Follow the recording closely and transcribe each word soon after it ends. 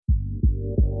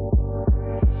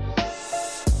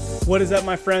What is up,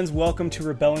 my friends? Welcome to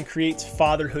Rebel and Create's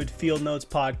Fatherhood Field Notes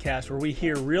podcast, where we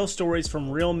hear real stories from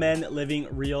real men living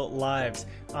real lives.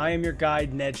 I am your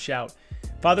guide, Ned Shout.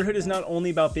 Fatherhood is not only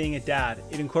about being a dad.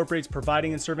 It incorporates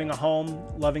providing and serving a home,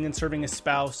 loving and serving a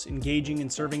spouse, engaging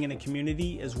and serving in a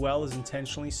community, as well as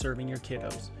intentionally serving your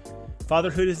kiddos.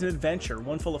 Fatherhood is an adventure,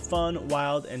 one full of fun,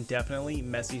 wild, and definitely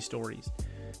messy stories.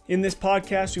 In this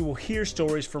podcast, we will hear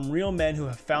stories from real men who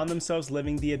have found themselves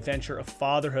living the adventure of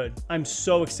fatherhood. I'm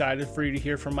so excited for you to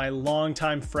hear from my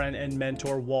longtime friend and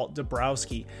mentor, Walt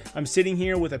Dobrowski. I'm sitting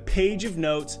here with a page of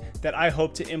notes that I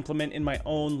hope to implement in my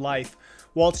own life.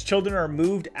 Walt's children are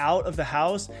moved out of the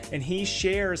house, and he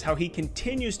shares how he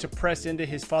continues to press into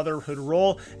his fatherhood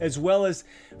role, as well as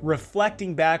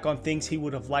reflecting back on things he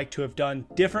would have liked to have done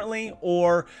differently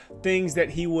or things that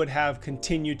he would have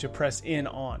continued to press in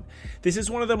on. This is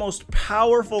one of the most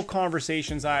powerful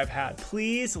conversations I've had.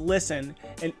 Please listen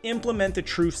and implement the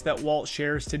truths that Walt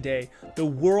shares today. The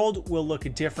world will look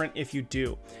different if you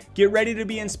do. Get ready to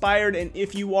be inspired, and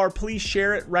if you are, please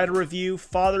share it, write a review.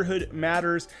 Fatherhood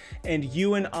matters, and you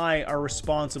and I are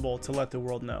responsible to let the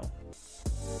world know.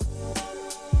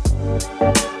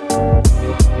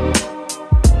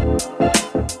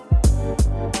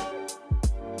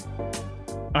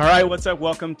 All right, what's up?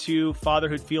 Welcome to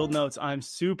Fatherhood Field Notes. I'm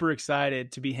super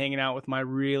excited to be hanging out with my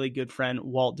really good friend,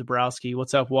 Walt Dobrowski.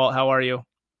 What's up, Walt? How are you?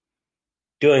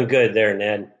 Doing good there,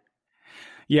 Ned.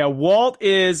 Yeah, Walt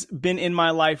has been in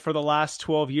my life for the last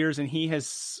 12 years, and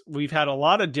we've had a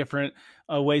lot of different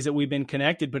ways that we've been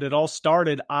connected, but it all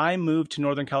started, I moved to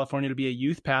Northern California to be a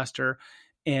youth pastor,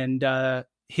 and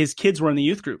his kids were in the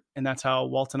youth group, and that's how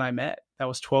Walt and I met. That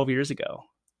was 12 years ago.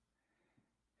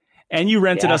 And you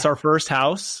rented us our first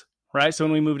house, right? So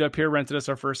when we moved up here, rented us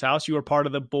our first house. You were part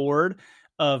of the board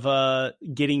of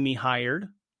getting me hired.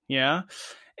 Yeah.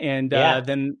 And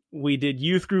then we did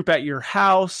youth group at your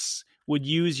house, would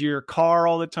use your car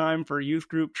all the time for youth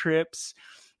group trips.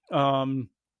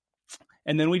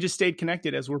 And then we just stayed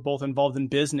connected as we're both involved in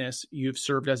business. You've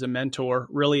served as a mentor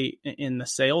really in the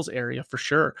sales area for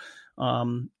sure.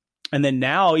 And then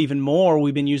now even more,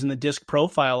 we've been using the disc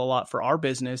profile a lot for our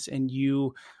business, and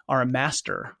you are a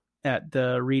master at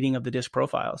the reading of the disc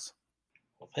profiles.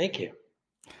 Well, thank you.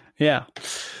 Yeah.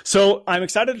 So I'm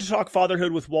excited to talk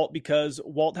fatherhood with Walt because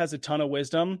Walt has a ton of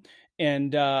wisdom,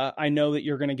 and I know that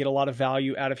you're going to get a lot of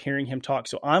value out of hearing him talk.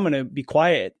 So I'm going to be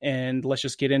quiet and let's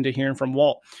just get into hearing from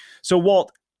Walt. So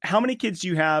Walt, how many kids do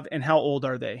you have and how old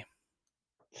are they?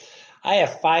 I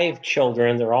have 5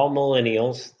 children. They're all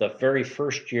millennials. The very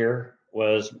first year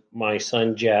was my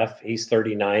son, Jeff. He's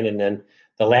 39. And then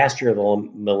the last year of the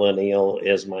millennial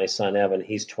is my son, Evan.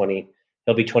 He's 20.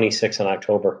 He'll be 26 in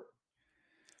October.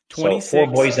 26, so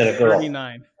 4 boys and a girl.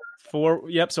 39.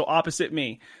 4. Yep. So opposite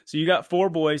me. So you got 4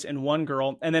 boys and 1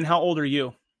 girl. And then how old are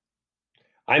you?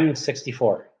 I'm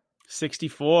 64.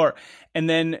 64. And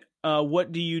then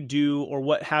what do you do, or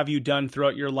what have you done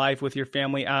throughout your life with your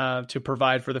family to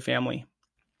provide for the family?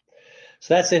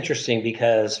 So that's interesting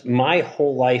because my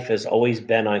whole life has always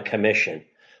been on commission.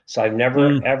 So I've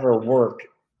never, ever worked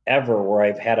where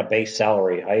I've had a base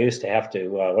salary. I used to have to,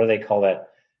 what do they call that?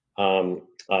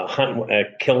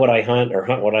 Kill what I hunt or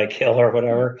hunt what I kill or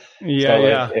whatever.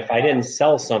 Yeah. So if I didn't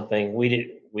sell something,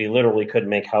 we literally couldn't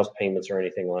make house payments or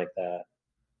anything like that.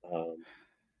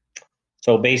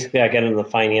 So basically I got into the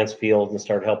finance field and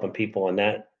started helping people in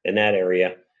that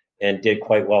area and did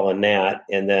quite well in that.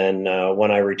 And then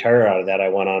when I retired out of that, I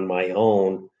went on my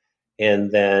own and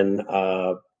then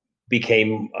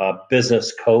became a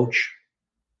business coach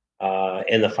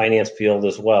in the finance field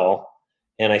as well.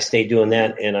 And I stayed doing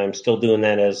that, and I'm still doing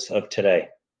that as of today.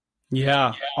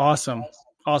 Yeah. Awesome.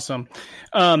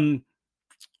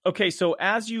 Okay, so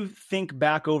as you think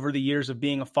back over the years of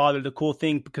being a father, the cool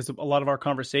thing, because a lot of our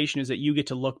conversation is that you get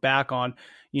to look back on,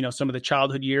 some of the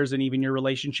childhood years and even your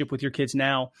relationship with your kids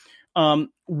now.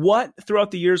 What throughout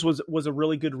the years was a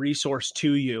really good resource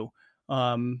to you,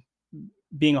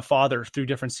 being a father through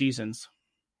different seasons?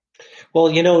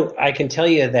 Well, I can tell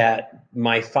you that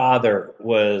my father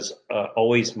was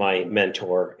always my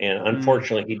mentor, and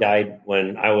unfortunately he died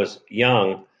when I was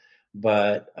young.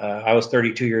 But I was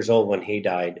 32 years old when he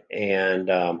died. And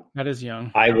that is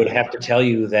young. I would have to tell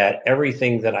you that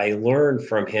everything that I learned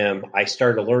from him, I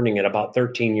started learning at about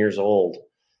 13 years old.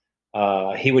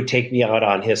 He would take me out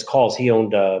on his calls. He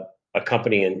owned a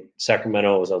company in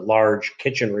Sacramento. It was a large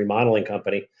kitchen remodeling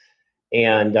company.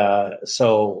 And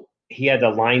so he had to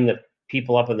line the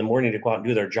people up in the morning to go out and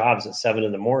do their jobs at 7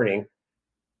 a.m.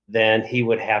 Then he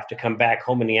would have to come back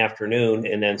home in the afternoon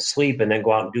and then sleep and then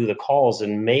go out and do the calls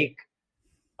and make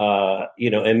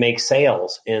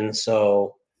sales. And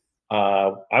so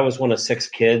I was one of 6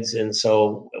 kids. And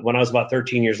so when I was about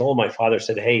 13 years old, my father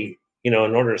said, hey, in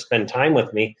order to spend time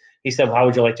with me, he said, well, how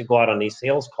would you like to go out on these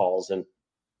sales calls? And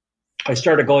I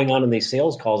started going on these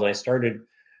sales calls, and I started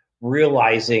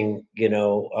realizing,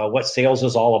 what sales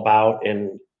is all about,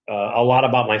 and a lot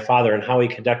about my father and how he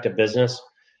conducted business,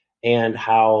 and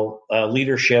how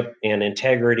leadership and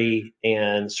integrity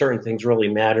and certain things really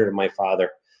matter to my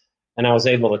father. And I was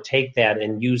able to take that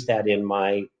and use that in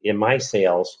my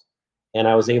sales, and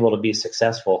I was able to be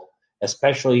successful,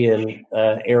 especially in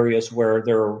areas where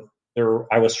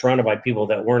I was surrounded by people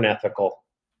that weren't ethical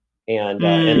and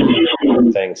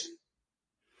things.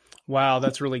 Wow,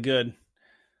 that's really good.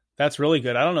 That's really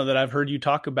good. I don't know that I've heard you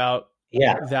talk about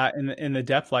that in the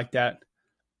depth like that.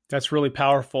 That's really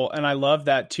powerful. And I love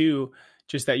that too,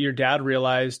 just that your dad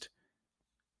realized,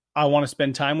 I want to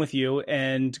spend time with you,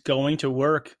 and going to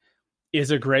work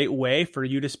is a great way for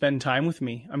you to spend time with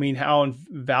me. I mean, how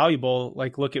valuable,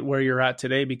 like, look at where you're at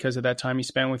today because of that time he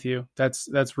spent with you.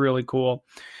 That's really cool.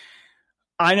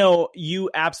 I know you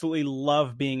absolutely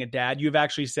love being a dad. You've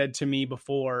actually said to me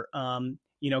before,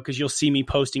 because you'll see me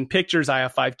posting pictures. I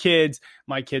have 5 kids.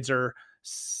 My kids are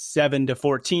 7 to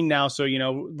 14 now. So,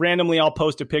 randomly I'll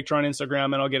post a picture on Instagram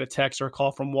and I'll get a text or a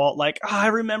call from Walt, like, I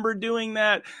remember doing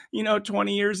that,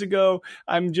 20 years ago.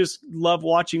 I'm just love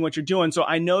watching what you're doing. So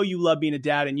I know you love being a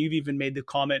dad, and you've even made the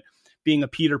comment being a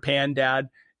Peter Pan dad,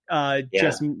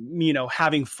 just,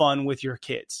 having fun with your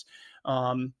kids. So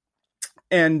I'm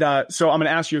going to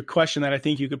ask you a question that I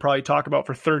think you could probably talk about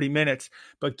for 30 minutes,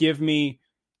 but give me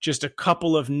just a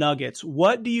couple of nuggets.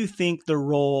 What do you think the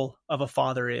role of a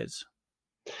father is?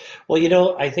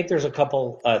 Well, I think there's a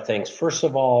couple things. First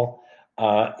of all,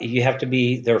 you have to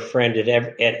be their friend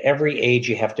at every age.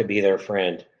 You have to be their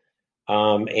friend.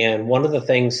 And one of the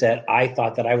things that I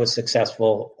thought that I was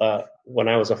successful when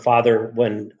I was a father,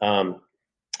 when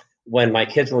my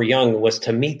kids were young, was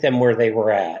to meet them where they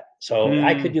were at. So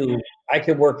I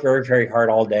could work very, very hard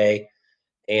all day,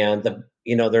 and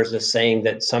there's this saying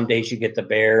that some days you get the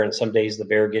bear and some days the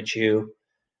bear gets you.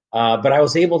 But I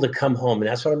was able to come home, and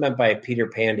that's what I meant by a Peter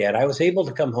Pan dad. I was able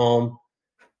to come home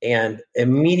and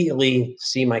immediately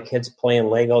see my kids playing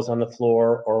Legos on the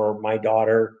floor, or my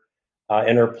daughter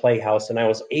in her playhouse, and I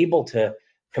was able to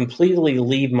completely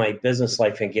leave my business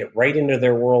life and get right into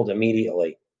their world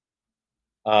immediately.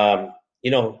 A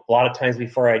lot of times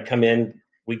before I'd come in,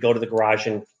 we'd go to the garage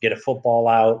and get a football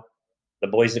out. The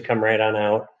boys would come right on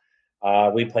out.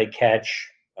 We play catch,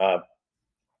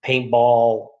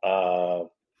 paintball,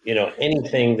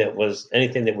 anything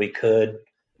that we could.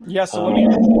 Yeah. So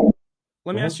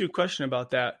let me ask you a question about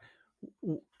that.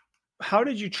 How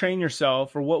did you train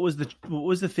yourself, or what was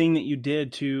the thing that you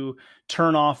did to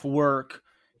turn off work?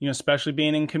 Especially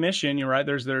being in commission, you're right.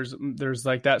 There's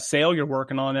like that sale you're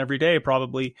working on every day,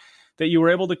 probably, that you were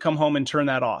able to come home and turn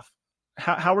that off.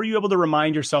 How were you able to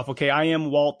remind yourself, okay, I am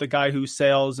Walt, the guy who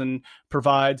sells and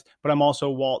provides, but I'm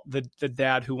also Walt, the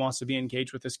dad who wants to be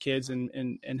engaged with his kids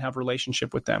and have a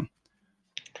relationship with them?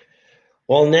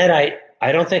 Well, Ned,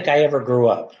 I don't think I ever grew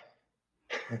up,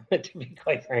 to be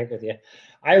quite frank with you.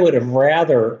 I would have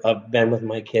rather have been with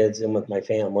my kids and with my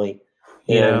family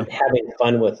and having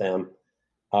fun with them,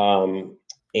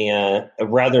 and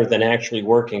rather than actually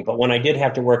working. But when I did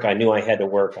have to work, I knew I had to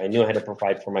work. I knew I had to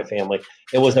provide for my family.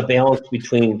 It was a balance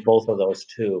between both of those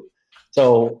two.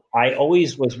 So I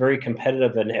always was very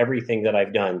competitive in everything that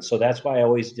I've done. So that's why I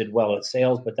always did well at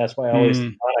sales, but that's why I always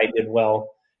thought I did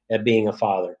well at being a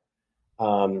father.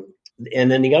 And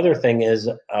then the other thing is,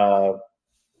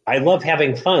 I love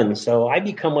having fun. So I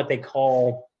become what they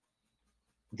call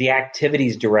the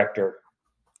activities director.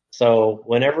 So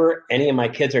whenever any of my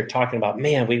kids are talking about,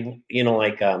 man,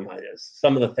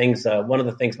 some of the things, one of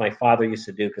the things my father used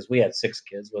to do, because we had 6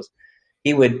 kids, was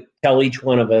he would tell each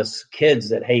one of us kids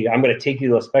that, hey, I'm going to take you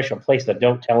to a special place that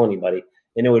don't tell anybody.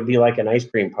 And it would be like an ice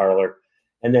cream parlor.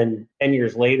 And then 10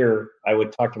 years later, I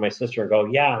would talk to my sister and go,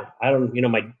 yeah,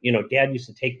 dad used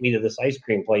to take me to this ice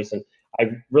cream place, and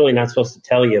I'm really not supposed to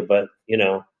tell you, but, he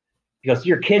goes,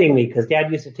 you're kidding me, because dad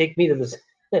used to take me to this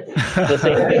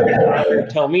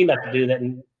tell me not to do that,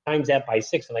 and times that by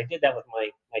 6, and I did that with my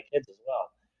kids as well.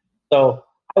 So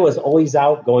I was always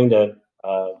out going to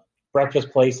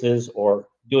breakfast places, or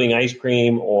doing ice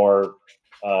cream, or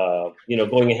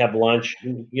going to have lunch,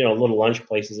 little lunch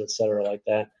places, etc., like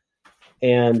that.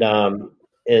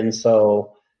 And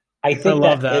so I think I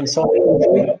love that. And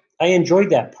so I enjoyed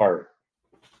that part.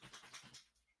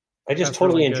 I just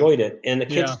totally enjoyed it, and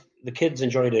the kids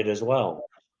enjoyed it as well.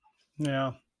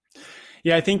 Yeah.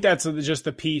 Yeah. I think that's just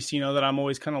the piece, that I'm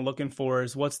always kind of looking for,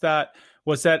 is what's that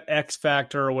X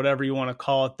factor, or whatever you want to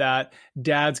call it, that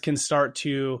dads can start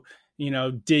to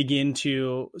dig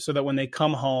into, so that when they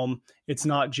come home, it's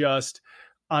not just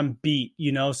I'm beat,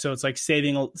 so it's like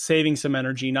saving some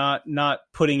energy, not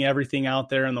putting everything out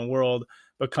there in the world,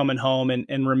 but coming home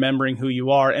and remembering who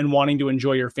you are and wanting to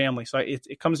enjoy your family. So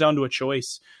it comes down to a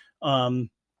choice. And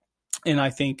I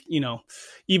think,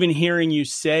 even hearing you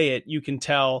say it, you can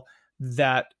tell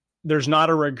that there's not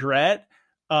a regret.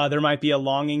 There might be a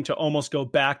longing to almost go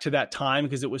back to that time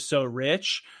because it was so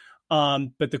rich.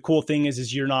 But the cool thing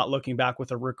is you're not looking back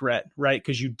with a regret, right?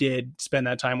 Because you did spend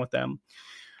that time with them.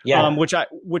 Yeah.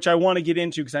 Which I want to get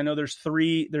into, because I know there's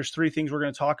three things we're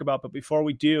going to talk about. But before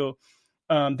we do,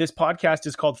 this podcast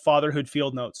is called Fatherhood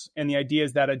Field Notes. And the idea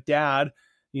is that a dad,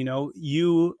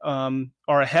 you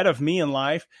are ahead of me in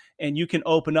life, and you can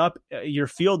open up your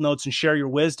field notes and share your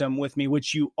wisdom with me,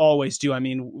 which you always do. I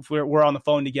mean, if we're on the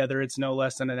phone together, it's no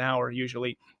less than an hour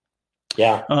usually.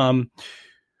 Yeah.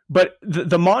 But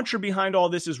the mantra behind all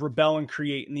this is rebel and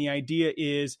create. And the idea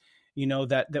is,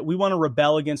 that we want to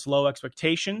rebel against low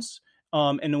expectations.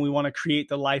 And then we want to create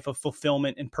the life of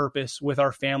fulfillment and purpose with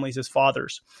our families as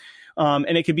fathers.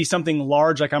 And it could be something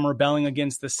large, like I'm rebelling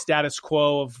against the status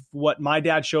quo of what my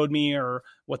dad showed me or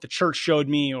what the church showed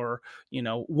me, or,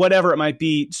 whatever it might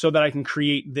be, so that I can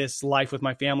create this life with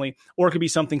my family. Or it could be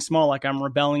something small, like I'm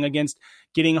rebelling against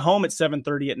getting home at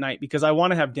 7:30 at night because I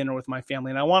want to have dinner with my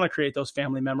family and I want to create those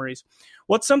family memories.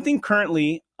 What's something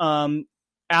currently,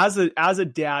 as a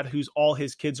dad who's all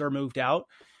his kids are moved out,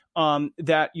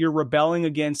 that you're rebelling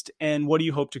against, and what do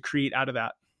you hope to create out of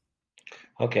that?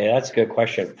 Okay, that's a good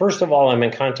question. First of all, I'm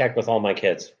in contact with all my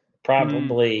kids.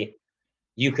 Probably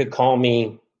you could call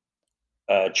me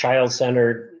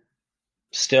child-centered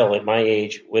still at my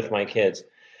age with my kids.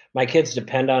 My kids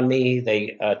depend on me.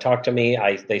 They talk to me.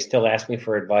 They still ask me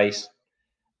for advice.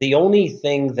 The only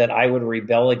thing that I would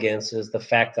rebel against is the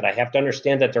fact that I have to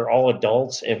understand that they're all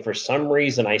adults, and for some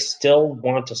reason I still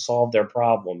want to solve their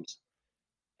problems.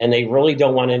 And they really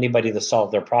don't want anybody to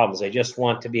solve their problems. They just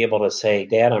want to be able to say,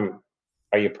 Dad,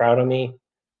 are you proud of me?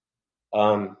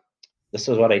 This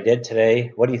is what I did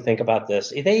today. What do you think about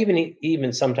this? They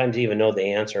even sometimes even know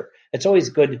the answer. It's always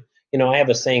good. I have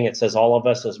a saying that says all of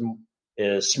us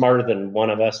is smarter than one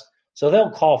of us. So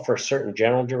they'll call for a certain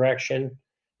general direction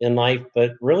in life,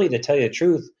 but really, to tell you the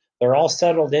truth, they're all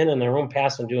settled in their own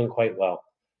paths and doing quite well.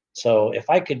 So if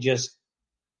I could just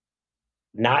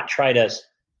not try to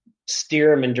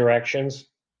steer them in directions,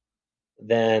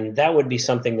 then that would be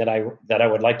something that I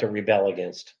would like to rebel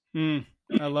against. I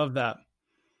love that.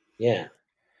 Yeah.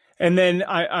 And then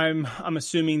I'm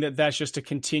assuming that that's just to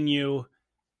continue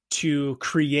to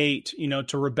create,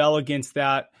 to rebel against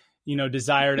that,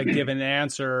 desire to give an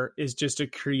answer, is just to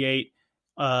create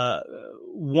a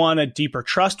deeper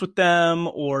trust with them,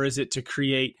 or is it to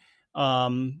create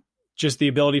just the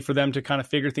ability for them to kind of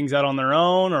figure things out on their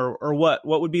own, or what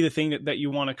would be the thing that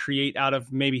you want to create out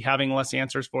of maybe having less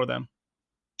answers for them?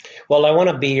 Well, I want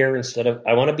to be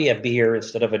a beer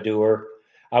instead of a doer.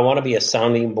 I want to be a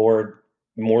sounding board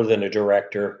more than a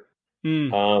director.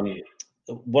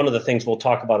 One of the things we'll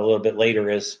talk about a little bit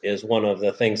later is one of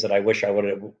the things that I wish I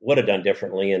would have done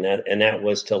differently, and that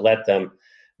was to let them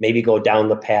maybe go down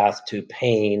the path to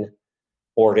pain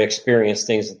or to experience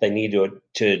things that they need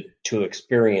to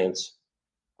experience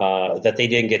that they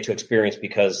didn't get to experience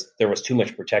because there was too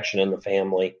much protection in the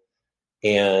family.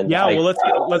 And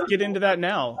let's get into that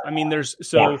now. I mean,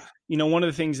 one of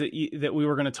the things that we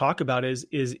were going to talk about is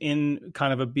in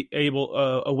kind of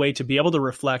a way to be able to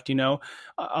reflect.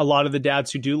 A lot of the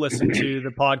dads who do listen to the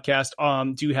podcast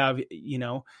do have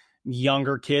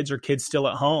younger kids or kids still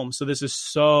at home. So this is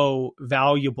so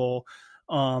valuable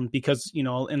because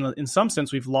in some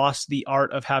sense we've lost the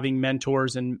art of having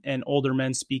mentors and older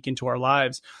men speak into our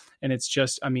lives. And it's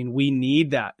just, we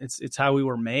need that. It's how we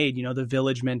were made, the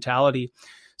village mentality.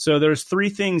 So there's three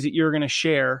things that you're going to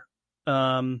share.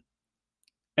 Let's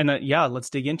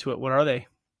dig into it. What are they?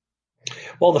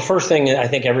 Well, the first thing I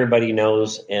think everybody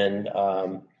knows, and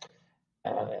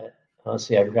let's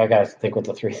see, I got to think what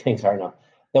the three things are now.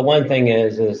 The one thing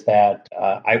is that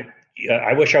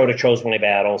I wish I would have chose my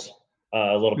battles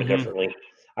a little bit differently.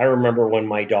 I remember when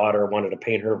my daughter wanted to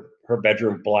paint her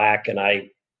bedroom black, and I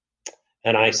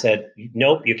said,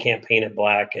 nope, you can't paint it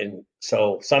black. And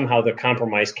so somehow the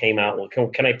compromise came out. Well,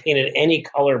 can I paint it any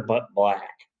color but black?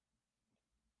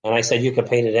 And I said, you can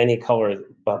paint it any color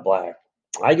but black.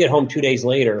 I get home 2 days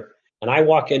later, and I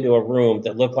walk into a room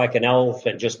that looked like an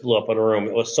elephant just blew up in a room.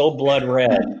 It was so blood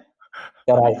red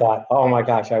that I thought, oh my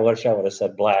gosh, I wish I would have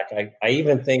said black. I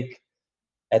even think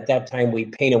at that time we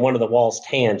painted one of the walls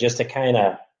tan just to kind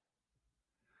of,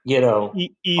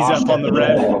 ease up on the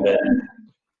red.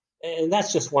 And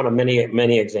that's just one of many,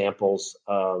 many examples.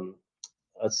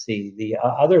 let's see, the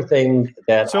other thing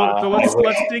that So I wish,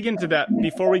 let's dig into that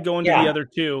before we go into the yeah, other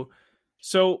two.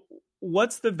 So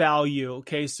what's the value?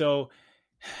 Okay, so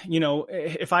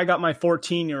if I got my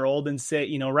 14-year-old and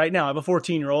say, right now I have a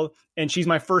 14-year-old and she's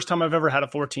my first time I've ever had a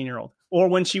 14-year-old, or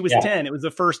when she was yeah. 10, it was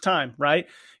the first time, right?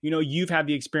 You've had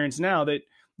the experience now that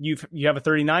you have a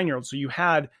 39-year-old, so you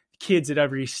had kids at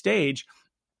every stage.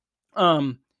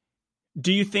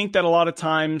 Do you think that a lot of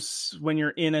times when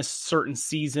you're in a certain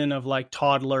season of like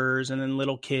toddlers and then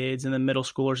little kids and then middle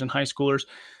schoolers and high schoolers,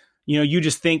 you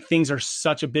just think things are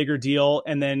such a bigger deal.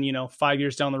 And then, 5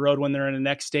 years down the road, when they're in the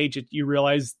next stage, you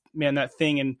realize, man, that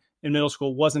thing in middle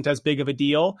school wasn't as big of a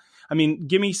deal. I mean,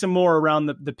 give me some more around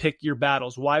the pick your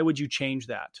battles. Why would you change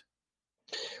that?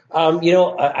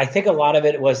 I think a lot of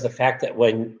it was the fact that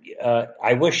when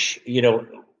I wish,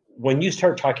 when you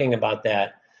start talking about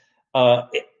that,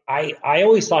 I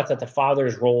always thought that the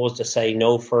father's role was to say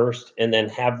no first and then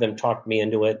have them talk me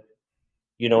into it.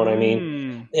 You know what I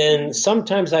mean? And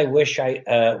sometimes I wish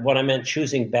what I meant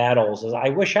choosing battles is I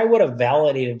wish I would have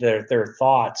validated their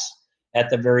thoughts at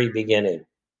the very beginning.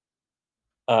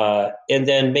 And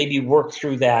then maybe work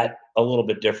through that a little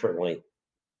bit differently.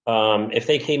 If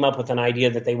they came up with an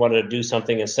idea that they wanted to do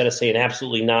something, instead of saying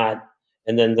absolutely not,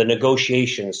 and then the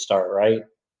negotiations start, right?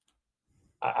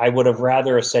 I would have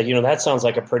rather said, that sounds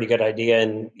like a pretty good idea.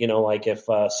 And, like if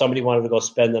somebody wanted to go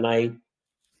spend the night,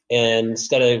 and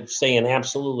instead of saying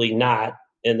absolutely not,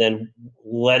 and then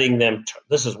letting them,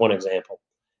 this is one example,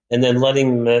 and then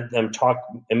letting them talk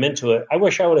them into it, I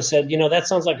wish I would have said, that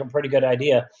sounds like a pretty good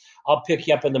idea. I'll pick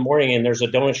you up in the morning and there's a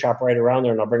donut shop right around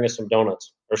there and I'll bring you some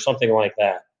donuts or something like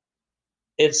that.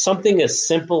 It's something as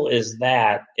simple as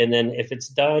that. And then if it's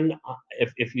done,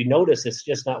 if you notice, it's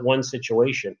just not one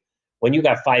situation. When you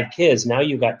got 5 kids, now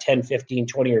you got 10, 15,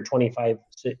 20, or 25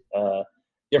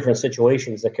 different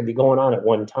situations that could be going on at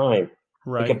one time.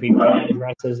 Right. It could be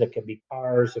dresses, it could be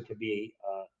cars, it could be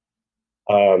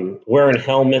wearing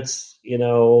helmets,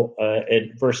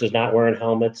 versus not wearing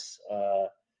helmets,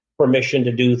 permission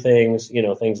to do things,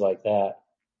 things like that.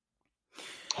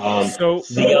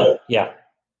 Yeah.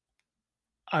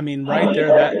 I mean, right there,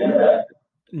 that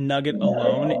nugget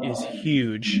alone is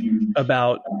huge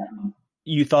about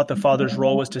you thought the father's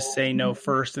role was to say no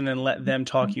first and then let them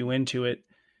talk you into it.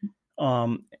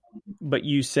 But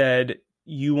you said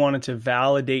you wanted to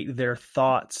validate their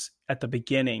thoughts at the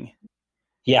beginning.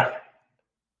 Yeah.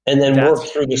 And then work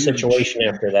through the situation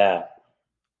after that.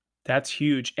 That's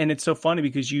huge. And it's so funny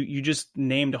because you just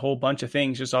named a whole bunch of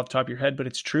things just off the top of your head, but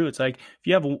it's true. It's like if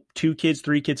you have 2 kids,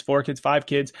 3 kids, 4 kids, 5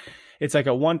 kids, it's like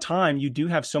at one time you do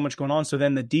have so much going on. So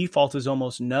then the default is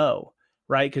almost no,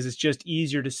 right? Because it's just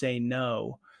easier to say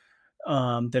no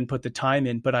than put the time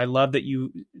in. But I love that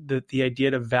the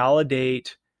idea to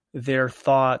validate their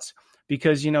thoughts,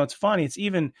 because, it's funny. It's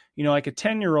even, like a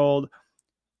 10-year-old,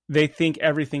 they think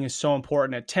everything is so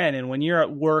important at 10. And when you're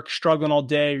at work struggling all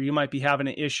day, or you might be having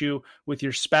an issue with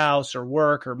your spouse or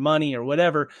work or money or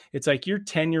whatever, it's like your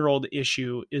 10-year-old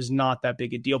issue is not that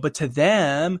big a deal. But to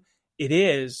them, it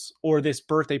is, or this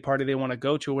birthday party they want to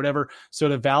go to or whatever. So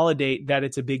to validate that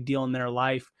it's a big deal in their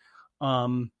life,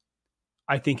 I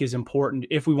think is important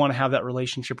if we want to have that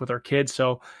relationship with our kids.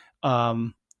 So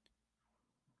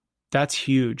that's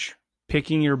huge.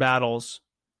 Picking your battles.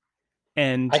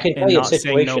 And I can tell you a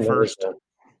situation. No first.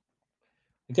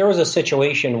 There was a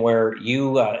situation where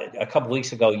you, a couple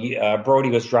weeks ago, Brody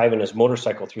was driving his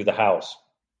motorcycle through the house.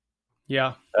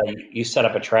 Yeah. You set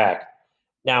up a track.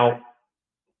 Now,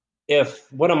 if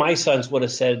one of my sons would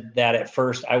have said that at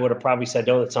first, I would have probably said,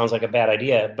 no, that sounds like a bad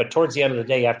idea. But towards the end of the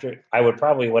day, I would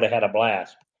have had a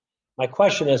blast. My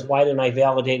question is, why didn't I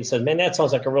validate and say, man, that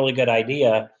sounds like a really good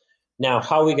idea. Now,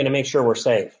 how are we going to make sure we're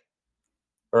safe?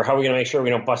 Or how are we going to make sure we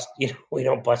don't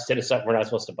bust into something we're not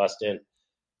supposed to bust in?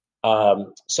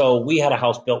 So we had a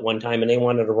house built one time and they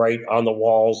wanted to write on the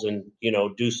walls and,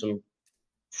 do some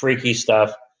freaky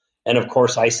stuff. And of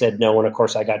course I said no. And of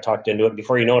course I got talked into it.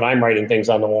 Before you know it, I'm writing things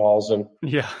on the walls and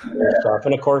stuff.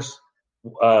 And of course,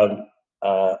 a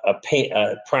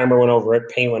primer went over it,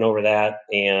 paint went over that,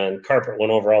 and carpet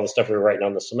went over all the stuff we were writing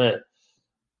on the cement.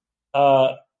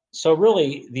 So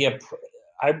really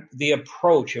the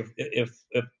approach, if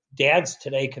dads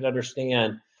today can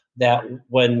understand that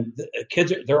when the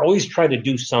kids they're always trying to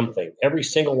do something, every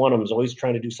single one of them is always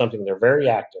trying to do something. They're very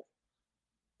active.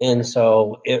 And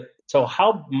so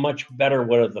how much better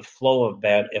would the flow have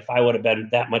been if I would have been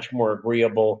that much more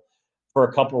agreeable for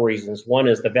a couple of reasons. One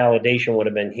is the validation would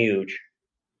have been huge.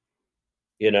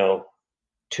 2,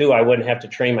 I wouldn't have to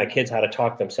train my kids how to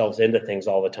talk themselves into things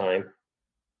all the time.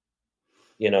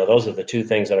 those are the two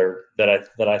things that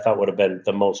I thought would have been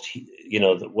the most,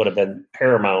 that would have been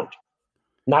paramount.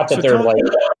 Not that they're like,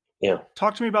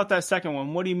 Talk to me about that second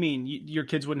one. What do you mean? Your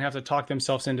kids wouldn't have to talk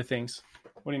themselves into things?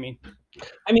 What do you mean?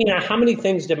 I mean, how many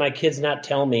things did my kids not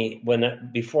tell me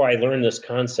before I learned this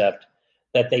concept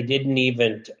that they didn't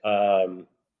even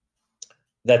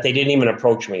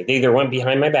approach me? They either went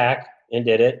behind my back and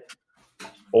did it,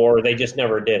 or they just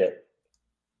never did it.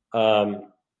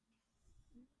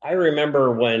 I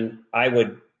remember when I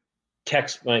would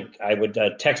text my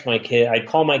kid. I'd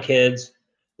call my kids,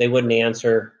 they wouldn't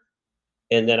answer,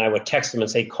 and then I would text them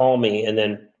and say, "Call me," and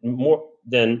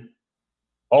then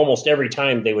almost every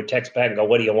time they would text back and go,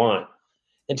 "What do you want?"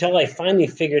 Until I finally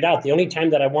figured out the only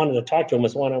time that I wanted to talk to them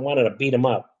was when I wanted to beat them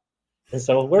up. And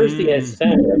so, where's the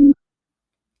incentive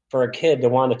for a kid to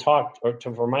want to talk,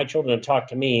 for my children to talk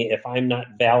to me if I'm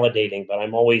not validating, but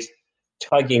I'm always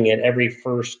tugging at every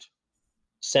first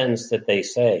sentence that they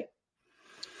say?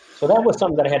 So that was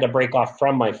something that I had to break off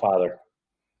from my father.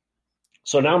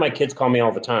 So now my kids call me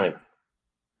all the time.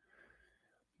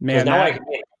 Man, now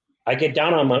I get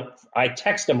down on them. I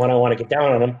text them when I want to get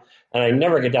down on them, and I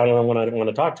never get down on them when I want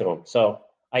to talk to them. So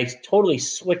I totally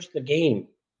switched the game,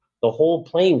 the whole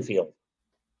playing field.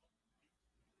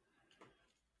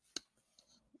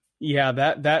 Yeah,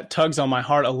 that tugs on my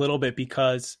heart a little bit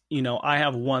because, I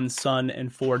have one son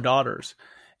and 4 daughters.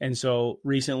 And so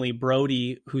recently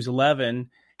Brody, who's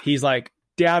 11, he's like,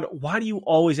 "Dad, why do you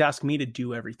always ask me to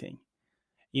do everything?"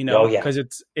 Because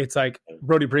it's like,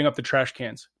 "Brody, bring up the trash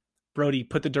cans. Brody,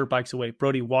 put the dirt bikes away.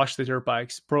 Brody, wash the dirt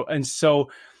bikes." And so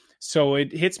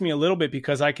it hits me a little bit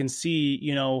because I can see,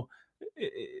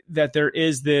 that there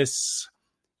is this,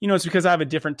 it's because I have a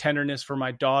different tenderness for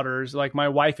my daughters. Like my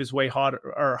wife is way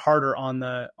harder on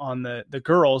the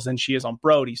girls than she is on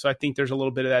Brody. So I think there's a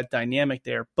little bit of that dynamic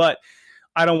there, but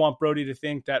I don't want Brody to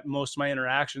think that most of my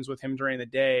interactions with him during the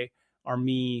day are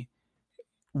me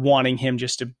wanting him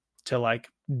just to like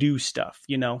do stuff,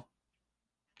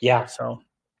 Yeah. So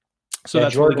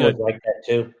that's Jordan really good. Was like that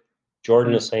too.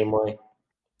 Jordan the same way.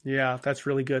 Yeah, that's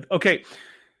really good. Okay.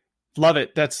 Love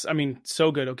it. That's,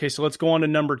 so good. Okay. So let's go on to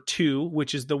number 2,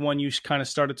 which is the one you kind of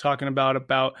started talking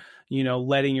about,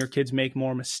 letting your kids make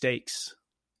more mistakes.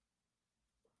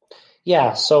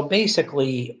 Yeah. So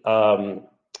basically,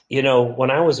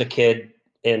 when I was a kid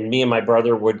and me and my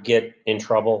brother would get in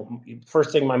trouble,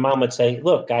 first thing my mom would say,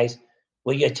 "Look, guys,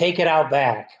 will you take it out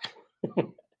back?"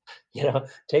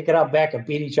 Take it out back and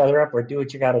beat each other up or do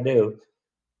what you got to do.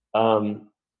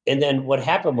 And then what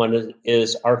happened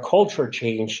is our culture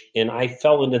changed, and I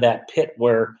fell into that pit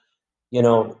where,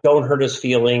 don't hurt his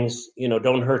feelings,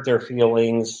 don't hurt their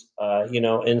feelings,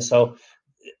 and so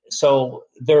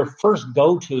their first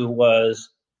go-to was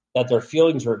that their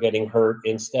feelings were getting hurt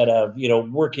instead of,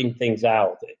 working things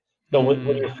out. So when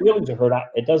your feelings are hurt,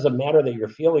 it doesn't matter that your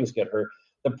feelings get hurt.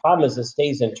 The problem is it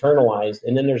stays internalized,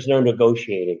 and then there's no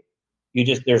negotiating.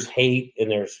 There's hate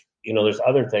and there's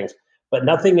other things, but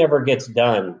nothing ever gets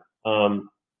done.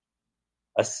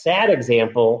 A sad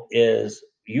example is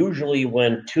usually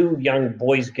when 2 young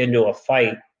boys get into a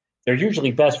fight, they're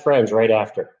usually best friends right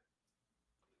after.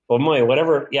 Well,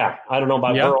 whatever. Yeah, I don't know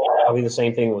about girls. Probably the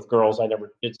same thing with girls. I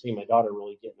never did see my daughter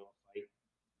really get into a fight,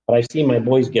 but I've seen my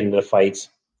boys get into fights,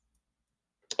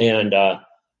 and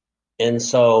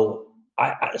so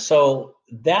so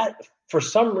that for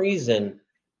some reason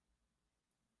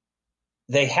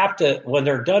they have to, when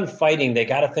they're done fighting, they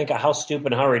got to think of how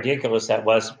stupid and how ridiculous that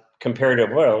was compared to,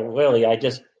 well, really, I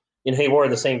just, he wore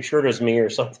the same shirt as me or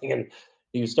something, and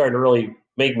he was starting to really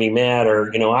make me mad,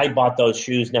 or I bought those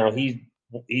shoes, now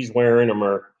he's wearing them,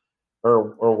 or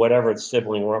whatever the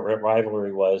sibling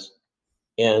rivalry was.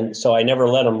 And so I never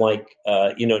let them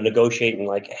negotiate and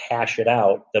hash it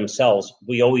out themselves.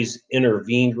 We always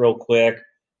intervened real quick,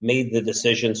 made the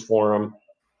decisions for them.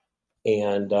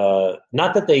 And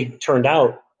not that they turned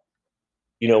out,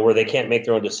 where they can't make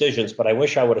their own decisions, but I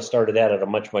wish I would have started that at a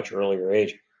much, much earlier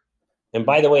age. And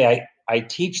by the way, I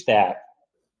teach that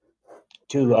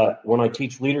to when I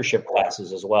teach leadership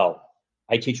classes as well.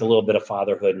 I teach a little bit of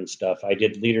fatherhood and stuff. I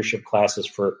did leadership classes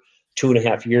for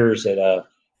 2.5 years at a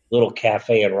little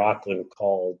cafe in Rockland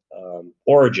called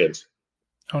Origins.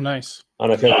 Oh, nice.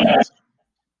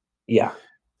 Yeah.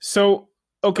 So,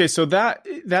 okay. So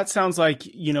that sounds like,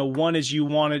 one is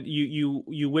you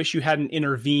wish you hadn't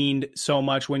intervened so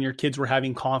much when your kids were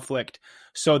having conflict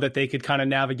so that they could kind of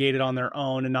navigate it on their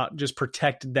own and not just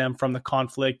protect them from the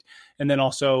conflict. And then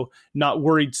also not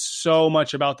worried so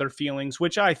much about their feelings,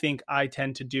 which I think I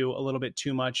tend to do a little bit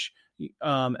too much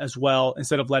as well,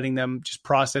 instead of letting them just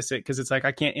process it. Cause it's like,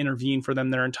 I can't intervene for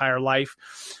them their entire life.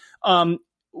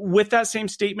 with that same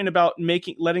statement about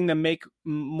letting them make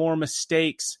more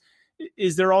mistakes,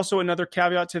 is there also another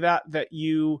caveat to that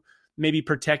you maybe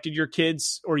protected your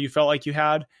kids, or you felt like you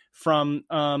had, from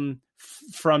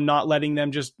not letting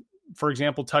them just, for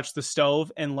example, touch the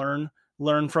stove and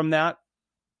learn from that?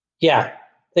 Yeah,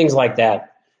 things like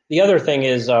that. The other thing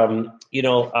is, I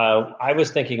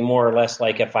was thinking more or less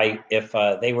like if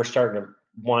they were starting to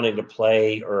wanting to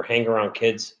play or hang around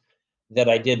kids that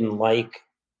I didn't like,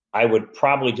 I would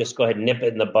probably just go ahead and nip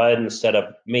it in the bud instead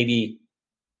of maybe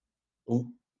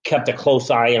kept a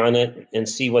close eye on it and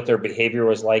see what their behavior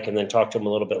was like, and then talk to them a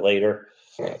little bit later.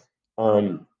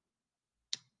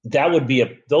 That would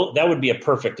be a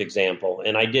perfect example,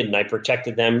 and I didn't. I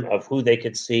protected them of who they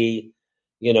could see.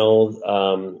 We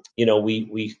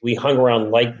hung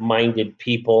around like-minded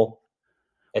people.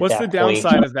 What's the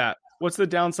downside of that? What's the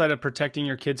downside of protecting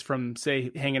your kids from,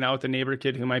 say, hanging out with a neighbor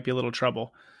kid who might be a little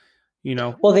trouble?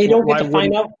 Well, they don't get to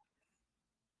find out.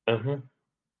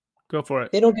 Go for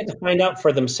it. They don't get to find out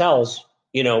for themselves,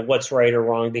 what's right or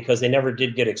wrong, because they never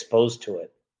did get exposed to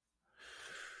it.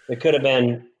 It could have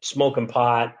been smoking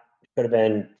pot. It could have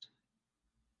been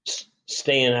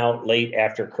staying out late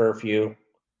after curfew.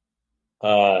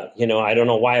 I don't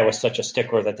know why I was such a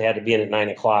stickler that they had to be in at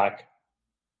 9:00.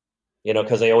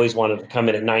 Because they always wanted to come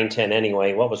in at 9:10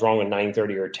 anyway. What was wrong with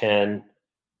 9:30 or 10?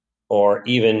 Or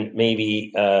even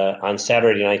maybe on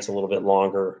Saturday nights a little bit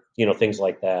longer. Things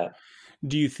like that.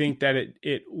 Do you think that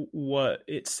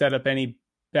it set up any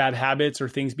bad habits or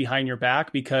things behind your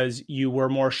back because you were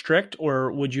more strict,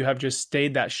 or would you have just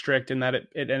stayed that strict and that it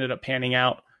ended up panning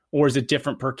out, or is it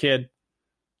different per kid?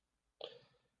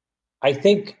 I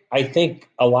think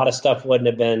a lot of stuff wouldn't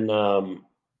have been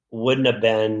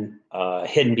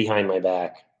hidden behind my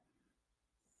back.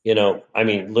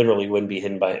 Literally wouldn't be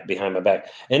hidden behind my back.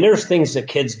 And there's things that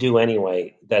kids do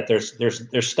anyway, that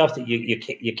there's stuff that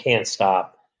you can't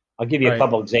stop. I'll give you a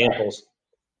couple examples.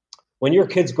 When your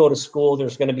kids go to school,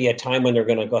 there's going to be a time when they're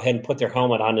going to go ahead and put their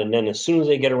helmet on, and then as soon as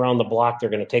they get around the block, they're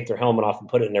going to take their helmet off and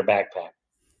put it in their backpack.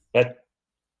 That's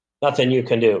nothing you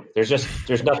can do.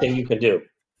 There's nothing you can do.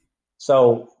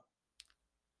 So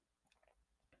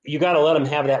you got to let them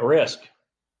have that risk.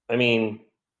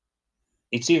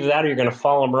 It's either that or you're going to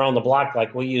follow them around the block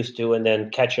like we used to and then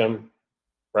catch them,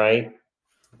 right?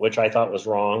 Which I thought was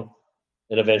wrong,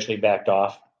 and eventually backed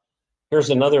off. Here's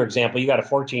another example. You got a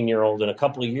 14-year-old. In a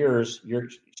couple of years,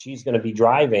 she's going to be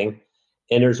driving,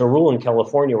 and there's a rule in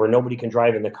California where nobody can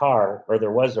drive in the car, or there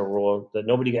was a rule that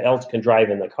nobody else can drive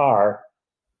in the car.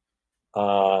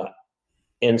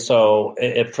 And so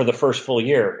for the first full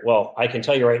year, well, I can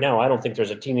tell you right now, I don't think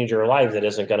there's a teenager alive that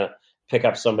isn't going to pick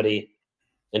up somebody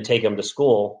and take them to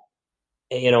school.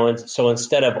 And so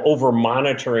instead of over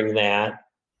monitoring that,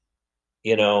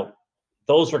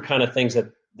 those are kind of things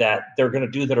that they're going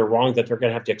to do that are wrong, that they're going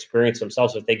to have to experience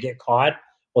themselves. If they get caught,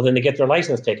 well, then they get their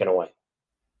license taken away.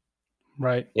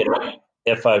 Right.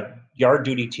 If a yard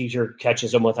duty teacher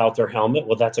catches them without their helmet,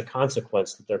 well, that's a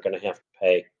consequence that they're going to have to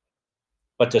pay.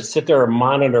 But to sit there and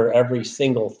monitor every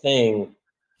single thing,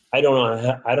 I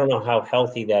don't know how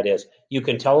healthy that is. You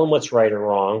can tell them what's right or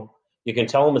wrong. You can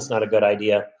tell them it's not a good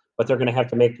idea, but they're going to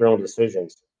have to make their own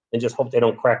decisions and just hope they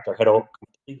don't crack their head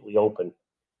completely open.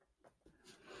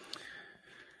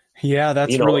 Yeah,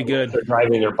 that's really good. They're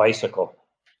driving their bicycle.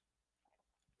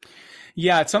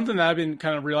 Yeah, it's something that I've been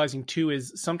kind of realizing too,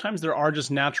 is sometimes there are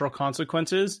just natural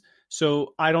consequences.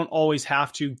 So I don't always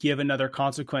have to give another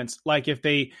consequence. Like if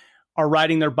they are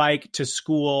riding their bike to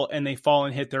school and they fall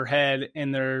and hit their head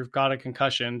and they've got a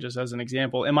concussion, just as an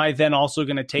example, am I then also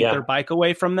going to take their bike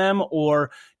away from them?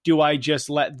 Or do I just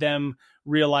let them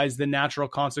realize the natural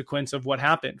consequence of what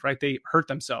happened, right? They hurt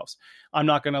themselves. I'm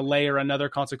not going to layer another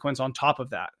consequence on top of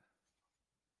that.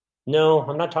 No,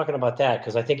 I'm not talking about that,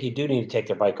 because I think you do need to take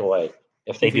their bike away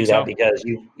if they do that, because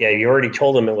you already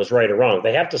told them it was right or wrong.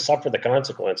 They have to suffer the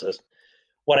consequences.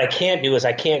 What I can't do is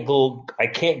I can't glue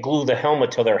the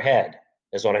helmet to their head,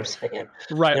 is what I'm saying.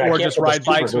 Right, or just ride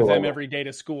bikes with them every day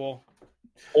to school.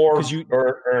 Or in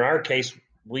our case,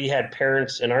 we had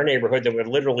parents in our neighborhood that would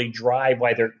literally drive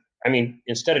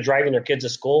instead of driving their kids to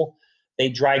school, they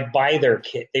drive by their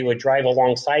kid. They would drive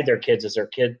alongside their kids as their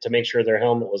kid to make sure their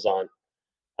helmet was on.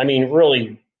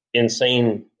 Really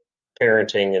insane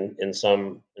parenting in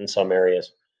some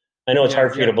areas. I know it's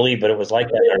hard for you to believe, but it was like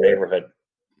that in our neighborhood.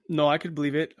 No, I could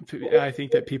believe it. I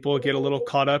think that people get a little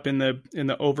caught up in the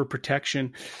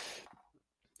overprotection.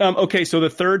 Okay, so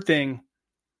the third thing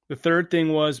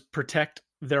was protect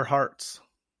their hearts.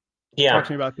 Yeah. Talk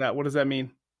to me about that. What does that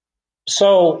mean?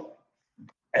 So,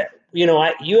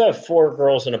 you have 4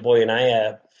 girls and a boy, and I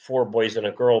have 4 boys and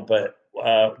a girl, but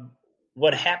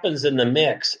what happens in the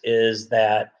mix is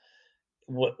that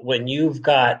when you've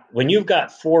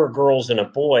got four girls and a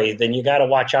boy, then you got to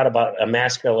watch out about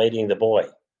emasculating the boy,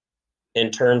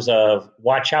 in terms of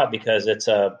watch out, because it's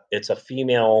a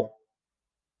female,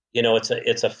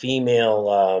 it's a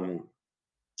female,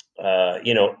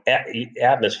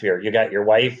 atmosphere. You got your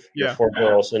wife, your four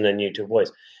girls, and then you two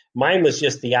boys. Mine was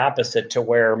just the opposite, to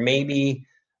where maybe,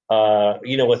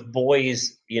 with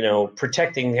boys,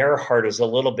 protecting their heart is a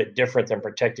little bit different than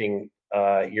protecting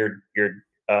your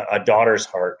a daughter's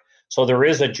heart. So there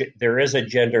is a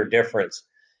gender difference.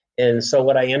 And so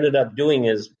what I ended up doing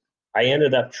is I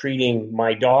ended up treating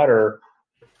my daughter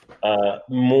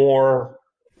more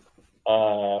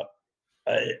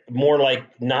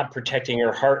like not protecting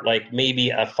her heart, like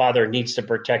maybe a father needs to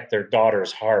protect their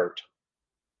daughter's heart.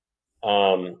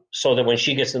 So that when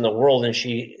she gets in the world and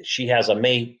she has a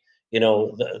mate,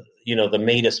 the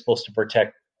mate is supposed to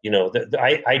protect.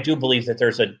 I do believe that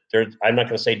I'm not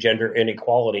going to say gender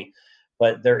inequality,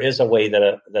 but there is a way that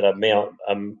a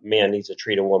man needs to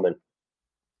treat a woman.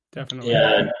 Definitely.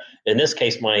 And in this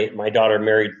case, my daughter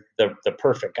married the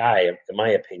perfect guy, in my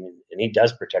opinion, and he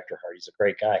does protect her heart. He's a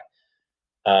great guy,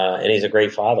 and he's a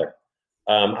great father.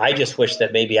 I just wish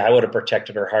that maybe I would have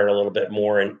protected her heart a little bit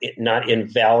more and not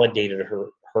invalidated her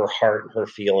heart and her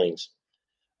feelings.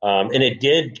 And it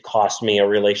did cost me a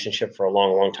relationship for a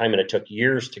long, long time, and it took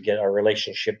years to get our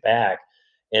relationship back.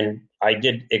 And I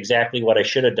did exactly what I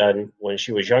should have done when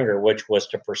she was younger, which was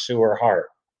to pursue her heart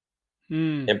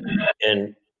and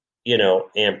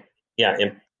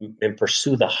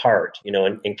pursue the heart,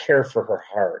 and care for her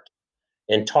heart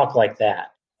and talk like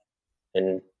that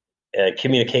and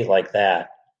communicate like that.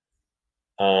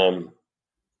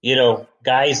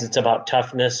 Guys, it's about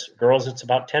toughness. Girls, it's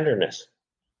about tenderness.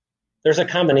 There's a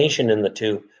combination in the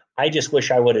two. I just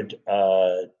wish I would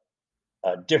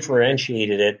have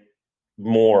differentiated it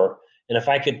more. And if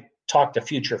I could talk to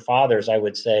future fathers, I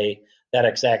would say that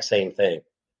exact same thing.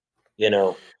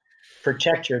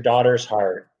 Protect your daughter's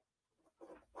heart.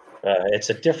 It's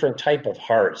a different type of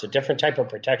heart. It's a different type of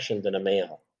protection than a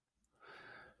male.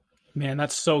 Man,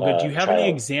 that's so good. Do you have any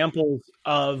examples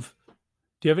of,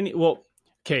 well,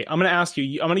 okay, I'm going to ask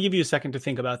you, I'm going to give you a second to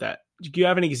think about that. Do you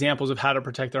have any examples of how to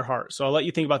protect their heart? So I'll let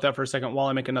you think about that for a second while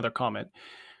I make another comment.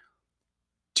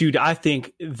 Dude, I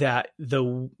think that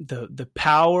the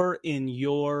power in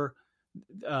your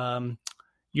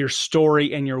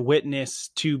story and your witness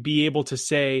to be able to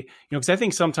say, because I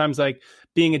think sometimes like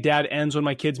being a dad ends when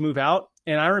my kids move out.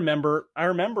 And I remember,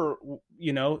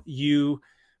 you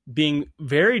being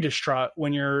very distraught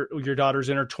when your daughter's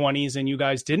in her 20s and you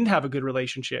guys didn't have a good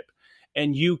relationship,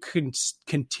 and you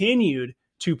continued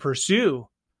to pursue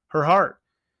her heart,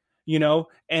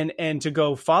 and to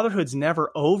go, fatherhood's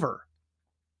never over,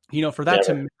 for that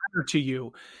to matter to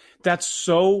you. That's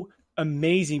so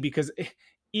amazing, because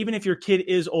even if your kid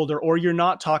is older or you're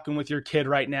not talking with your kid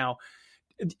right now,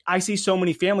 I see so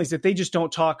many families that they just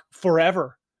don't talk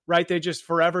forever, right? They just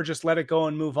forever just let it go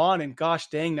and move on. And gosh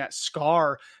dang, that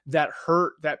scar, that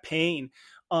hurt, that pain,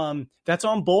 that's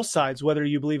on both sides, whether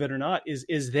you believe it or not,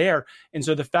 is there. And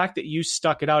so the fact that you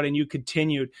stuck it out and you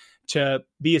continued to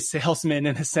be a salesman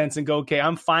in a sense and go, okay,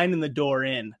 I'm finding the door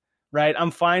in, right?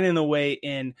 I'm finding the way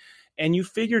in, and you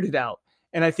figured it out.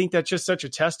 And I think that's just such a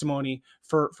testimony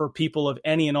for people of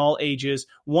any and all ages.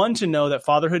 One, to know that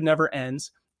fatherhood never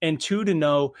ends, and two, to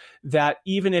know that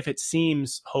even if it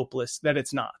seems hopeless, that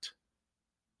it's not.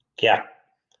 Yeah,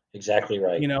 exactly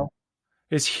right.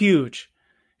 It's huge.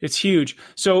 It's huge.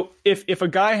 So if a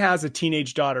guy has a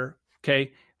teenage daughter,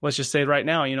 okay, let's just say right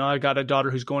now, I got a daughter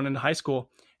who's going into high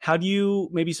school. How do you,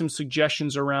 maybe some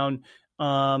suggestions around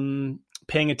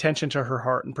paying attention to her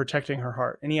heart and protecting her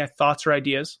heart? Any thoughts or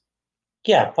ideas?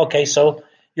 Yeah. Okay. So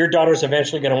your daughter's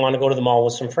eventually going to want to go to the mall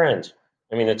with some friends.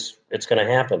 I mean, it's going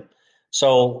to happen.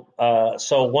 So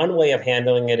one way of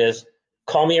handling it is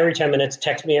call me every 10 minutes,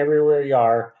 text me everywhere you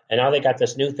are. And now they got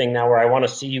this new thing now where I want to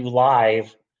see you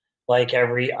live, like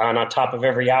on top of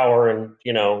every hour, and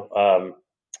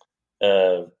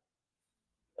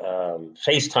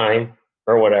FaceTime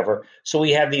or whatever. So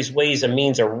we have these ways and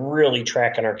means of really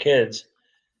tracking our kids,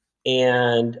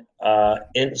 and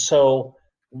so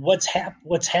what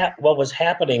was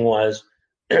happening was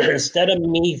instead of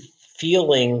me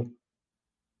feeling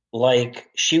like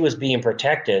she was being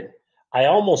protected, I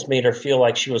almost made her feel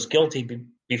like she was guilty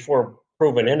before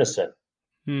proven innocent.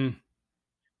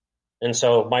 And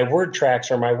so my word tracks,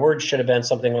 or my words should have been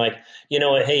something like,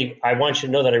 hey, I want you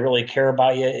to know that I really care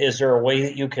about you. Is there a way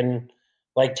that you can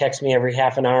text me every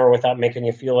half an hour without making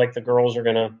you feel like the girls are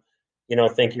going to,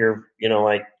 think you're,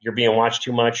 like you're being watched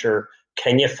too much, or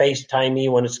can you FaceTime me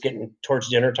when it's getting towards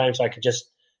dinner time so I can just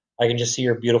see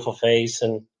your beautiful face,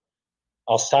 and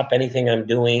I'll stop anything I'm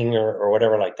doing or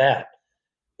whatever like that.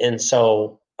 And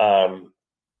so,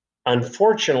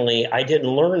 unfortunately, I didn't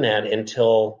learn that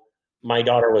until my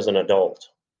daughter was an adult.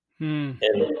 And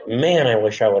man, I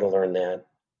wish I would have learned that.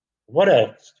 What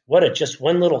a just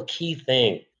one little key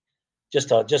thing,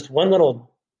 just one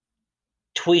little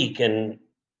tweak, and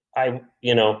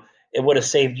it would have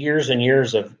saved years and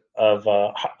years of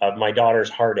my daughter's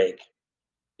heartache,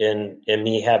 and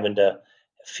me having to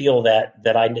feel that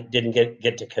I didn't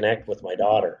get to connect with my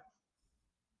daughter.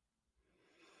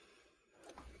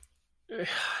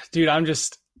 Dude,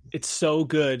 it's so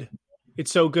good.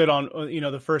 It's so good on,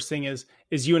 the first thing is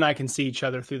you and I can see each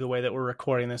other through the way that we're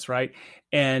recording this, right?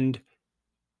 And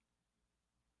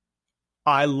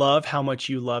I love how much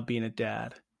you love being a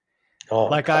dad. Oh,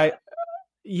 like I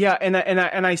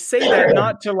say that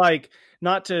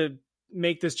not to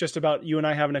make this just about you and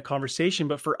I having a conversation,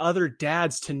 but for other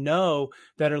dads to know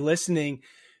that are listening,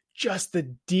 just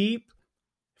the deep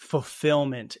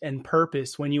fulfillment and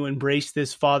purpose when you embrace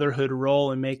this fatherhood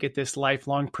role and make it this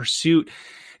lifelong pursuit,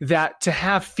 that to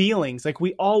have feelings, like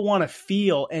we all want to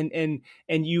feel, and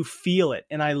you feel it.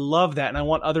 And I love that. And I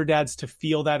want other dads to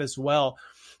feel that as well.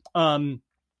 And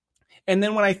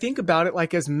then when I think about it,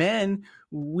 like as men,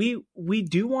 we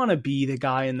do want to be the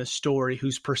guy in the story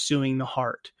who's pursuing the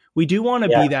heart. We do want to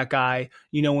be that guy,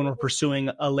 when we're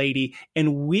pursuing a lady,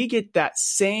 and we get that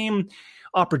same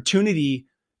opportunity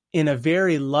in a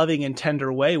very loving and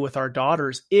tender way with our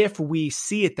daughters. If we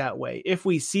see it that way, if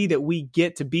we see that we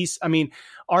get to be,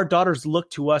 our daughters look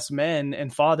to us men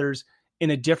and fathers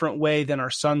in a different way than our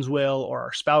sons will, or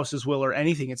our spouses will, or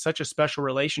anything. It's such a special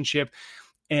relationship.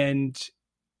 And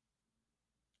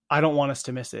I don't want us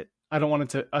to miss it. I don't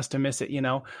want us to miss it,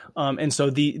 And so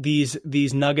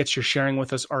these nuggets you're sharing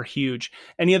with us are huge.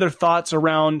 Any other thoughts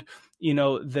around,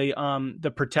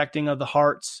 the protecting of the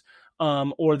hearts,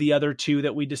 or the other two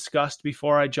that we discussed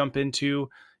before I jump into,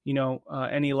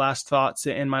 any last thoughts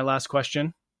in my last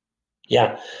question?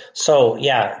 Yeah. So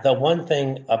the one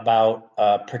thing about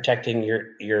protecting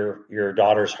your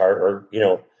daughter's heart,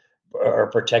 or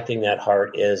protecting that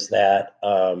heart, is that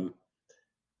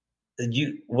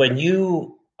you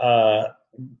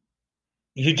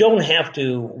don't have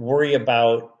to worry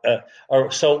about,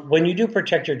 so when you do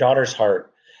protect your daughter's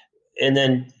heart, and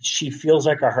then she feels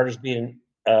like her heart is being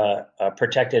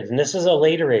protected, and this is a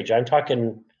later age, I'm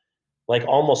talking like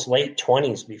almost late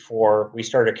 20s before we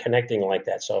started connecting like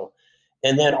that. So,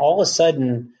 and then all of a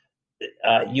sudden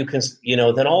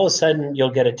then all of a sudden you'll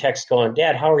get a text going,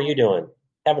 "Dad, how are you doing?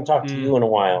 Haven't talked to you in a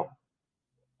while.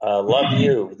 Love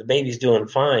you. The baby's doing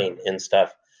fine," and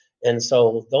stuff. And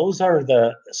so those are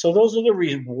the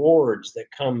rewards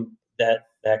that come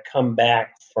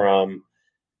back from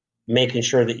making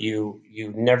sure that you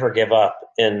never give up.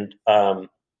 And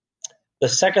the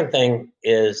second thing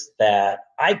is that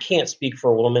I can't speak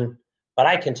for a woman, but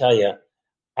I can tell you,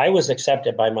 I was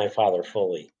accepted by my father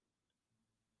fully.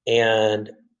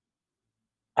 And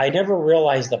I never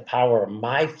realized the power of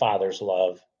my father's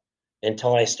love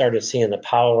until I started seeing the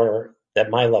power that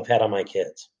my love had on my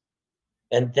kids.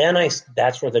 And then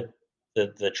that's where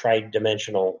the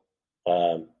tri-dimensional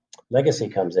legacy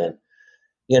comes in.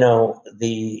 Then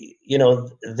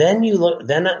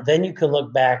you can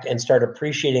look back and start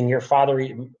appreciating your father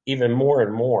even more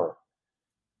and more,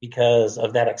 because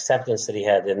of that acceptance that he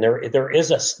had. And there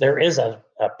is a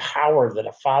power that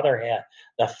a father had,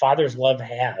 the father's love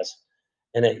has,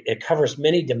 and it covers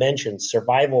many dimensions: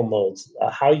 survival modes,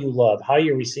 how you love, how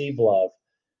you receive love,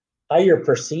 how you're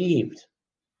perceived.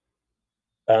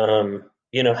 How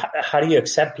do you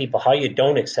accept people? How you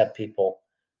don't accept people?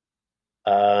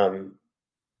 How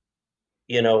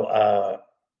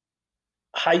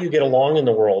you get along in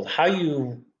the world, how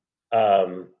you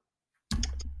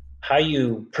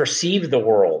perceive the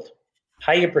world,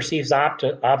 how you perceive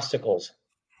obstacles,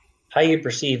 how you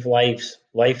perceive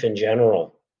life in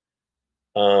general.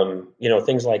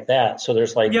 Things like that. So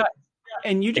there's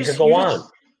and you just go on.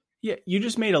 Yeah, you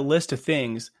just made a list of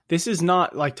things. This is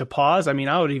not like to pause. I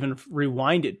would even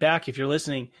rewind it back if you're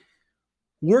listening.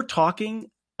 We're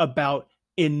talking about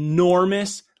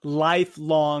enormous,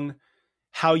 lifelong,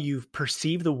 how you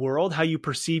perceive the world, how you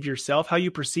perceive yourself, how you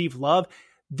perceive love.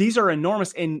 These are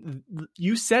enormous. And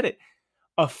you said it.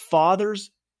 A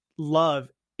father's love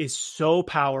is so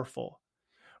powerful,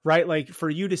 right? Like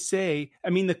for you to say,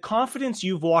 the confidence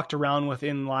you've walked around with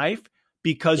in life,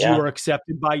 because you were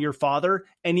accepted by your father.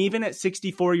 And even at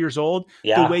 64 years old,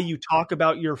 the way you talk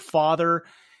about your father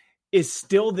is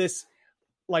still this,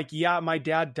 my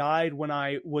dad died when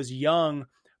I was young,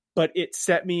 but it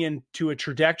set me into a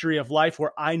trajectory of life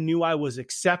where I knew I was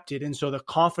accepted. And so the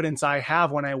confidence I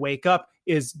have when I wake up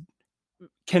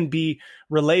can be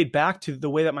relayed back to the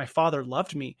way that my father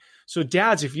loved me. So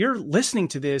dads, if you're listening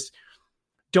to this,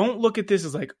 don't look at this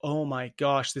as like, oh my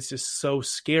gosh, this is so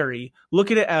scary.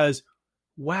 Look at it as,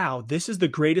 wow, this is the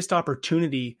greatest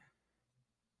opportunity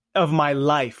of my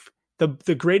life.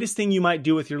 The greatest thing you might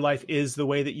do with your life is the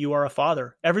way that you are a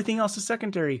father. Everything else is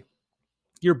secondary.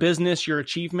 Your business, your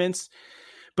achievements,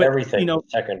 but everything,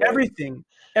 secondary.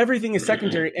 Everything is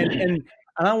secondary. And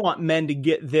I want men to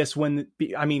get this when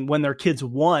their kids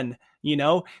won,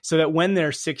 so that when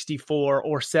they're 64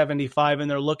 or 75 and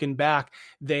they're looking back,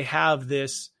 they have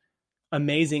this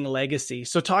amazing legacy.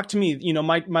 So talk to me,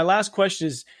 my last question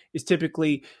is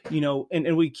typically,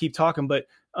 and we keep talking, but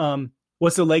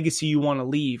what's the legacy you want to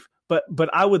leave? But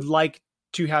I would like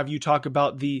to have you talk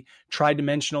about the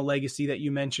tridimensional legacy that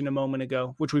you mentioned a moment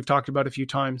ago, which we've talked about a few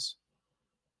times.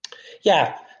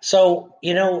 Yeah. So,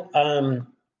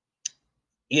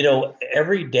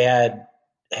 every dad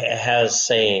has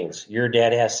sayings. Your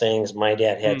dad has sayings. My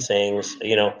dad had sayings,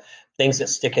 things that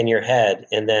stick in your head.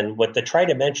 And then with the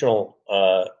tridimensional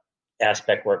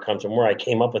aspect where it comes from, where I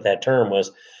came up with that term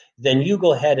was, then you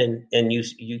go ahead and you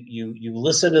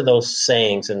listen to those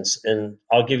sayings. And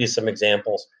I'll give you some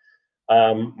examples.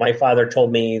 My father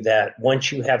told me that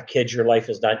once you have kids, your life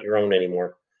is not your own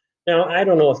anymore. Now, I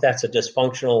don't know if that's a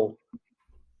dysfunctional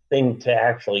thing to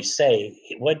actually say.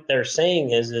 What they're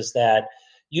saying is that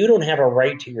you don't have a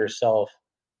right to yourself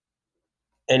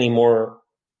anymore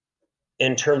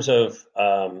in terms of,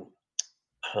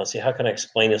 let's see, how can I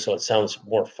explain this so it sounds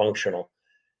more functional?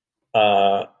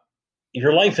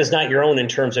 Your life is not your own in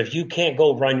terms of you can't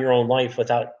go run your own life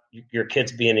without your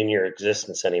kids being in your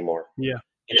existence anymore. Yeah.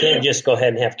 You can't just go ahead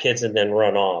and have kids and then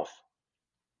run off.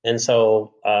 And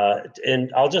so,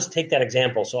 and I'll just take that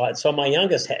example. So my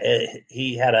youngest,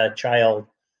 he had a child,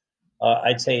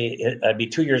 I'd say it'd be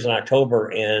 2 years in October.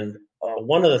 And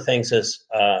one of the things is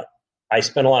I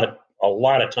spent a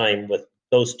lot of time with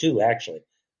those two, actually,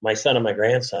 my son and my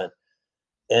grandson.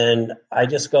 And I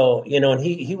just go, and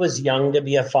he was young to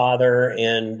be a father,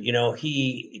 and,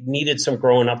 he needed some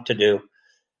growing up to do.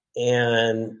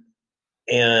 And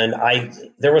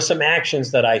there were some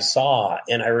actions that I saw,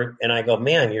 and I go,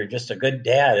 man, you're just a good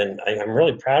dad, and I'm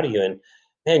really proud of you. And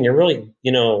man, you're really,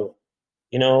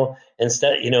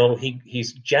 instead,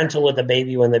 he's gentle with the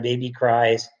baby when the baby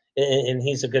cries, and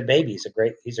he's a good baby.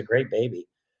 He's a great baby.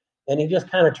 And he just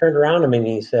kind of turned around to me and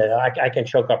he said, I can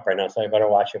choke up right now, so I better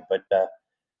watch it. But,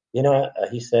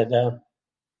 he said,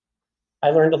 I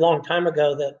learned a long time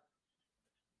ago that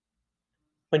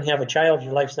when you have a child,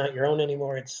 your life's not your own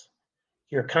anymore.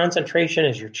 Your concentration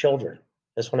is your children.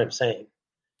 That's what I'm saying.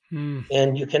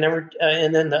 And you can never.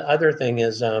 And then the other thing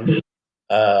is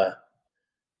other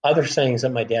sayings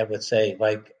that my dad would say,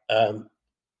 like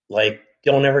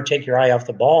don't ever take your eye off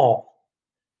the ball.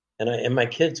 And my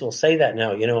kids will say that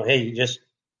now. Hey, you just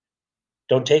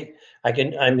don't take. Like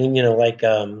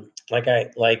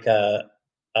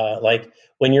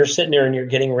when you're sitting there and you're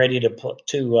getting ready to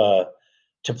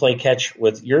play catch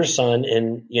with your son,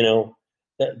 and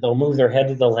they'll move their head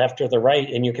to the left or the right,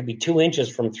 and you could be 2 inches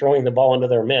from throwing the ball into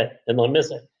their mitt, and they'll miss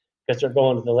it because they're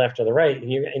going to the left or the right,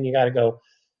 and you got to go,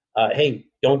 hey,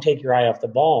 don't take your eye off the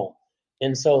ball.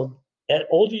 And so, at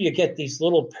older you get, these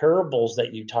little parables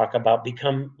that you talk about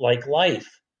become like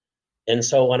life. And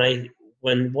so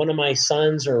when one of my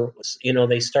sons, or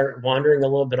they start wandering a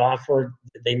little bit off where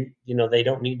they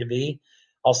don't need to be,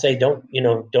 I'll say, don't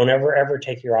ever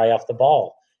take your eye off the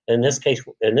ball. In this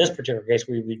particular case,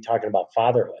 we'd be talking about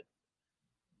fatherhood.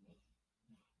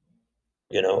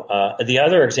 The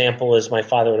other example is my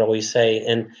father would always say,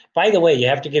 and by the way, you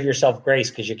have to give yourself grace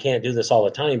because you can't do this all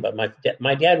the time. But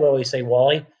my dad would always say,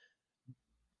 Wally,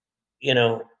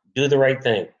 do the right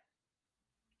thing.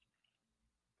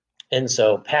 And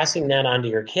so passing that on to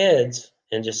your kids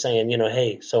and just saying,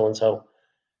 hey, so-and-so,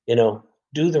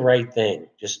 do the right thing.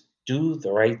 Just do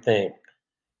the right thing.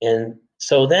 And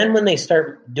so then when they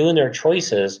start doing their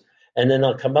choices, and then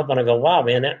they'll come up and I'll go, wow,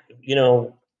 man,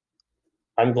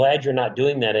 I'm glad you're not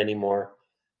doing that anymore.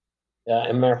 As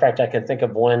a matter of fact, I can think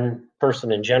of one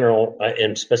person in general,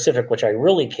 in specific, which I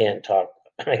really can't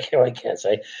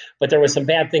say, but there was some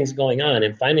bad things going on.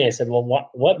 And finally I said, well,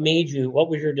 what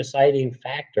was your deciding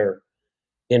factor,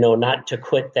 not to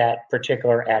quit that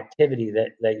particular activity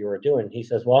that you were doing? He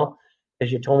says, well,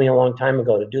 because you told me a long time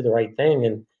ago to do the right thing.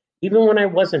 And even when I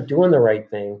wasn't doing the right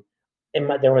thing,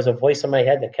 there was a voice in my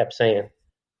head that kept saying,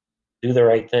 do the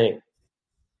right thing.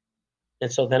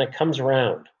 And so then it comes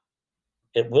around.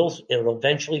 it'll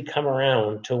eventually come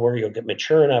around to where you'll get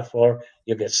mature enough or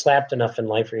you'll get slapped enough in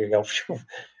life where you go,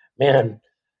 man,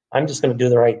 I'm just going to do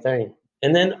the right thing.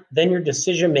 And then your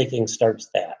decision making starts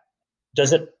that.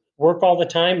 Does it work all the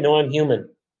time? No, I'm human.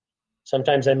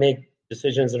 Sometimes I make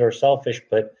decisions that are selfish,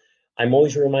 but I'm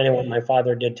always reminded what my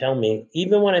father did tell me,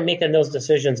 even when I'm making those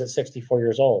decisions at 64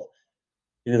 years old,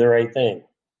 do the right thing.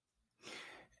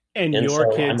 And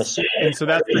your kids, and so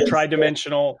that's the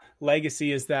tridimensional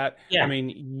legacy is that, I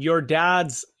mean, your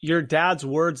dad's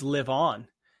words live on,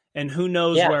 and who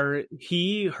knows where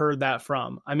he heard that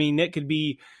from. I mean, it could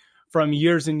be from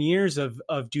years and years of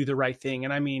do the right thing.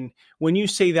 And I mean, when you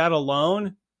say that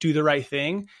alone, do the right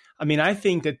thing, I mean, I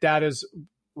think that is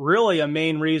really a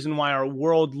main reason why our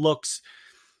world looks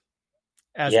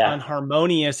as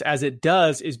unharmonious as it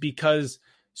does, is because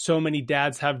so many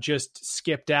dads have just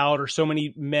skipped out, or so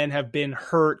many men have been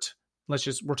hurt.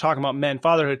 We're talking about men,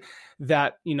 fatherhood,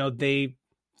 that, they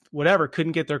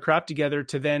couldn't get their crap together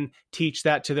to then teach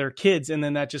that to their kids. And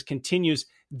then that just continues.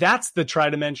 That's the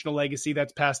tridimensional legacy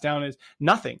that's passed down, is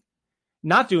nothing,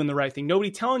 not doing the right thing.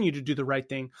 Nobody telling you to do the right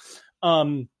thing.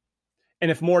 And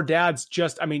if more dads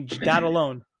that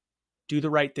alone, do the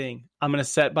right thing. I'm going to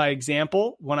set by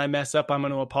example. When I mess up, I'm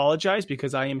going to apologize,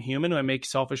 because I am human and I make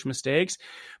selfish mistakes.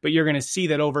 But you're going to see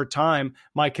that over time,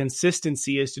 my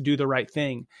consistency is to do the right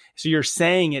thing. So you're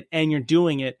saying it and you're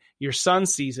doing it. Your son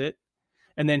sees it,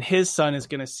 and then his son is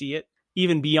going to see it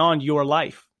even beyond your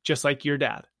life, just like your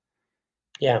dad.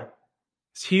 Yeah.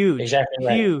 It's huge. Exactly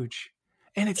right. Huge.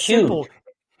 And it's huge. Simple.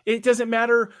 It doesn't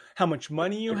matter how much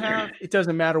money you have. It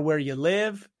doesn't matter where you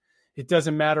live. It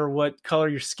doesn't matter what color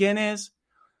your skin is.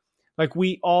 Like,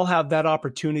 we all have that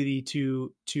opportunity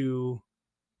to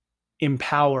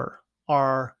empower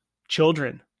our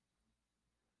children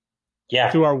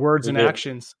through our words and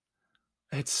actions.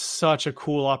 It's such a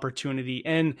cool opportunity.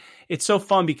 And it's so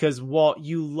fun because, Walt,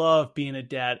 you love being a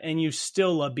dad, and you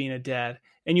still love being a dad,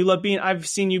 and you love I've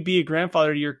seen you be a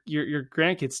grandfather to your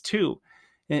grandkids too.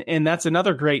 And that's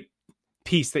another great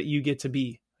piece that you get to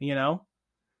be, Yeah,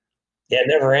 it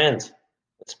never ends.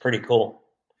 It's pretty cool.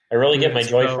 I really get my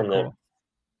joy from them.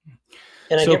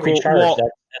 And I get recharged. Well,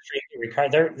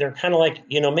 that's they're kind of like,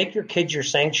 make your kids your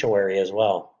sanctuary as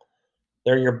well.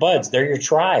 They're your buds. They're your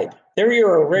tribe. They're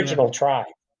your original tribe.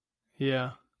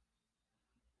 Yeah.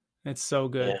 It's so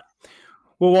good. Yeah.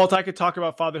 Well, Walt, I could talk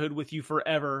about fatherhood with you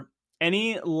forever.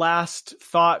 Any last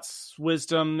thoughts,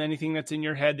 wisdom, anything that's in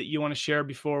your head that you want to share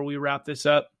before we wrap this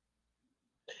up?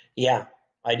 Yeah,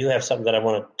 I do have something that I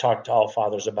want to talk to all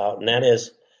fathers about, and that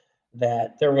is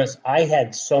that I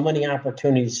had so many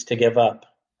opportunities to give up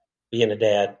being a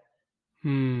dad.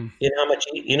 You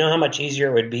know how much easier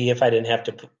it would be if I didn't have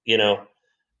to,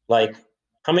 like,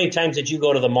 how many times did you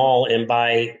go to the mall and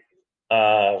buy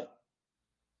 5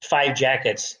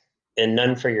 jackets and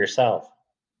none for yourself?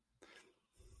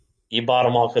 You bought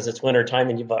them all because it's winter time,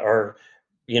 and I don't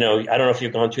know if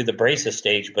you've gone through the braces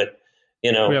stage, but we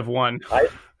have one. I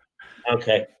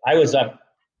was up,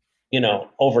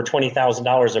 over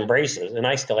 $20,000 in braces, and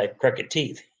I still had crooked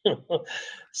teeth.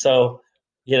 So,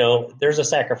 there's a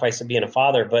sacrifice of being a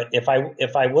father. But if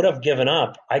I would have given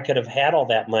up, I could have had all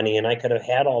that money, and I could have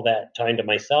had all that time to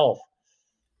myself.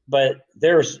 But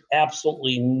there's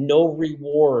absolutely no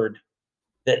reward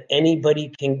that anybody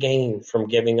can gain from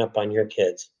giving up on your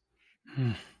kids.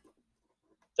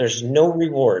 There's no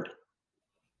reward.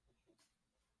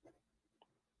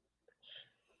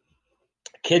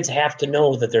 Kids have to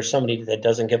know that there's somebody that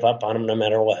doesn't give up on them no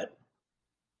matter what.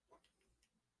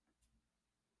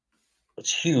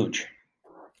 It's huge.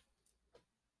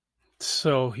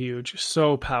 So huge,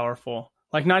 so powerful.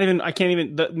 Like,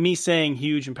 me saying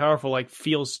huge and powerful, like,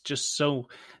 feels just so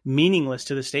meaningless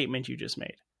to the statement you just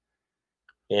made.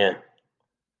 Yeah.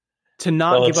 To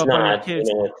not give up on your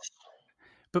kids.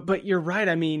 But you're right.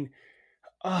 I mean,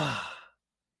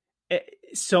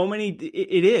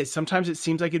 it is. Sometimes it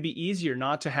seems like it'd be easier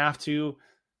not to have to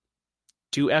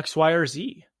do X, Y, or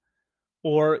Z.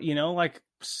 Or,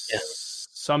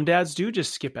 some dads do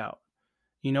just skip out,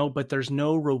 but there's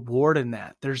no reward in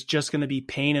that. There's just going to be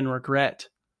pain and regret.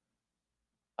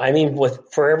 I mean,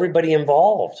 for everybody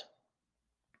involved.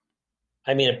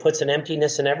 I mean, it puts an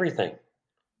emptiness in everything.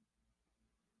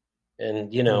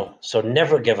 And, so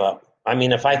never give up. I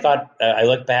mean, if I thought, I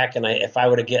look back and if I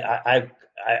would have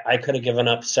I could have given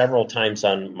up several times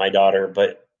on my daughter,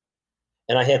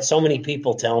 and I had so many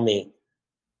people tell me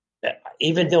that,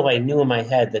 even though I knew in my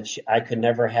head that I could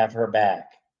never have her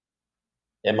back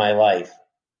in my life.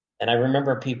 And I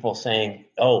remember people saying,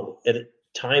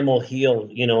 time will heal.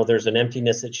 There's an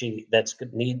emptiness that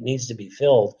needs to be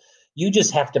filled. You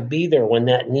just have to be there when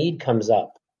that need comes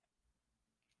up.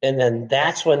 And then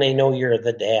that's when they know you're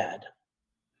the dad.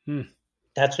 Hmm.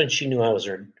 That's when she knew I was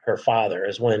her father,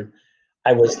 is when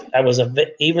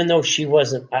even though she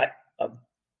wasn't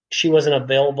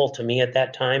available to me at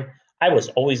that time, I was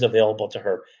always available to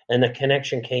her. And the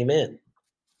connection came in.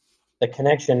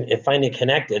 It finally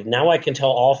connected. Now I can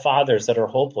tell all fathers that are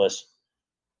hopeless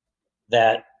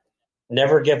that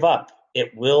never give up.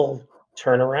 It will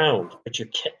turn around. But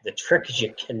the trick is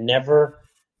you can never,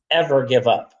 ever give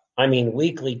up. I mean,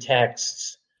 weekly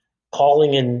texts,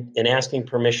 calling in and asking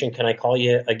permission. Can I call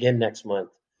you again next month?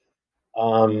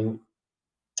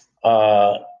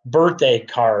 Birthday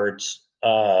cards,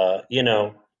 I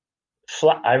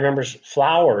remember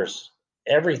flowers,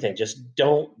 everything. Just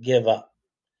don't give up.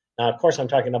 Now, of course, I'm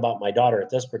talking about my daughter at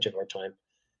this particular time,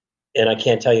 and I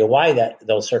can't tell you why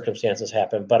those circumstances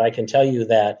happen, but I can tell you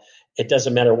that it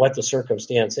doesn't matter what the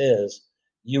circumstance is.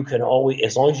 You can always,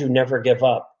 as long as you never give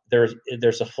up,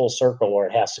 there's a full circle where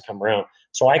it has to come around.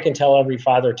 So I can tell every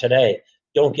father today,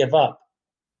 don't give up.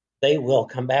 They will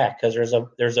come back, because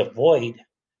there's a void,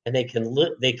 and they can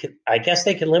live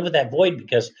with that void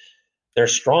because they're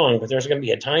strong, but there's going to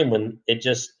be a time when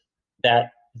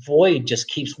that void just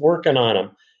keeps working on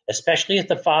them, especially if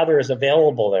the father is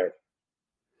available there.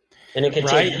 And it can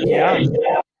take years.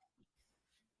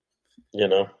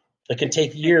 It can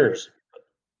take years.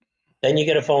 Then you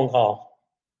get a phone call.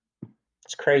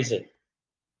 It's crazy.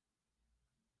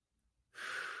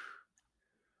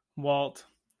 Walt,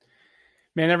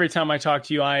 man, every time I talk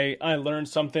to you, I learned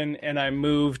something, and I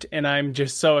moved, and I'm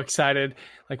just so excited.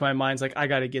 Like, my mind's like, I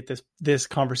got to get this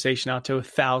conversation out to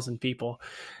 1,000 people,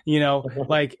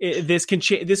 this can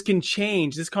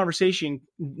change. This conversation,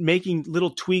 making little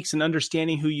tweaks and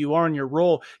understanding who you are and your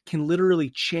role, can literally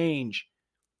change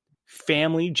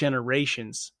family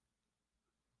generations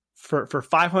for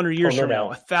 500 years from now,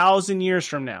 1,000 years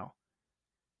from now.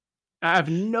 I have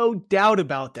no doubt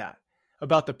about that,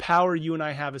 about the power you and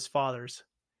I have as fathers.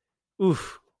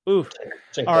 Oof.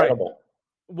 It's incredible. All right.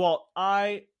 Well,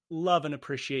 I love and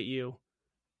appreciate you.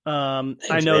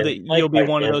 Thanks, I know man. that you'll be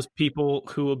one of those people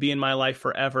who will be in my life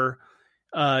forever.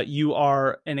 You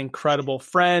are an incredible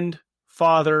friend,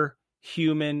 father,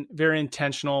 human, very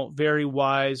intentional, very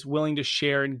wise, willing to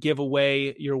share and give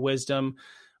away your wisdom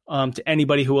to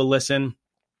anybody who will listen.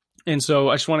 And so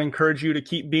I just want to encourage you to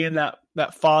keep being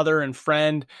that father and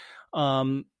friend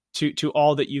to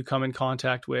all that you come in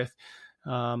contact with.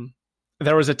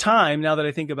 There was a time, now that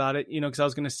I think about it, because I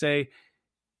was going to say,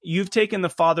 you've taken the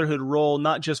fatherhood role,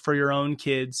 not just for your own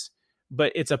kids,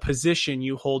 but it's a position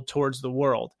you hold towards the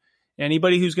world.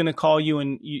 Anybody who's going to call you,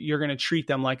 and you're going to treat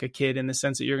them like a kid in the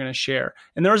sense that you're going to share.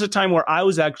 And there was a time where I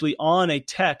was actually on a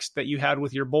text that you had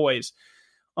with your boys,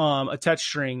 a text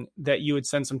string that you would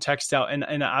send some text out,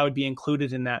 and I would be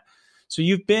included in that. So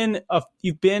you've been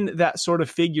that sort of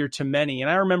figure to many. And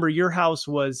I remember your house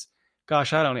was,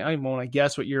 gosh, I don't even want to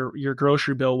guess what your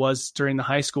grocery bill was during the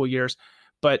high school years,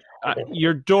 but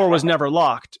your door was never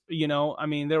locked. I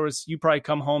mean, you probably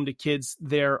come home to kids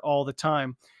there all the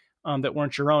time that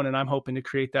weren't your own. And I'm hoping to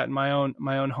create that in my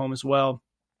own home as well.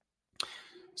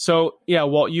 So yeah,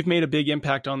 Walt, you've made a big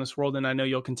impact on this world, and I know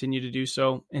you'll continue to do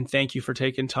so. And thank you for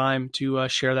taking time to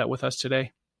share that with us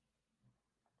today.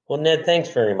 Well, Ned, thanks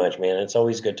very much, man. It's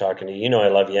always good talking to you. I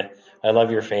love you. I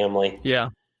love your family. Yeah.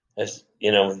 As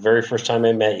very first time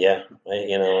I met you,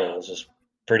 it was just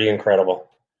pretty incredible.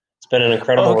 It's been an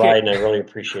incredible ride, and I really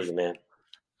appreciate you, man.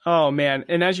 Oh man.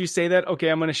 And as you say that, okay,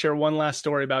 I'm going to share one last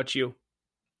story about you.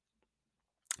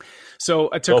 So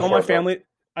I took all my family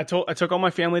to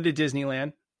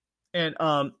Disneyland,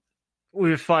 and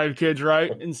we have 5 kids,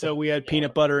 right? And so we had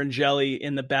peanut butter and jelly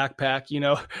in the backpack,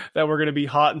 that were going to be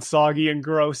hot and soggy and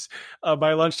gross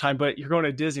by lunchtime. But you're going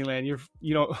to Disneyland,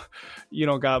 you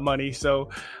don't got money. So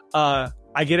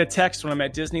I get a text when I'm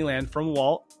at Disneyland from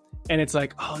Walt, and it's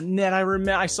like, "Oh, Ned,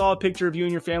 I saw a picture of you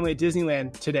and your family at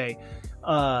Disneyland today.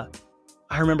 I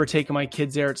remember taking my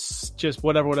kids there. It's just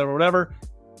whatever.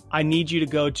 I need you to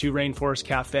go to Rainforest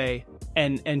Cafe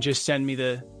and just send me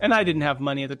and I didn't have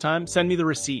money at the time. Send me the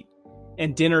receipt,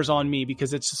 and dinner's on me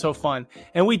because it's so fun."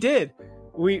 And we did.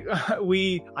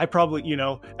 I probably,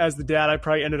 as the dad, I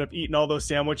probably ended up eating all those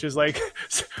sandwiches like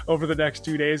over the next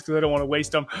 2 days because I don't want to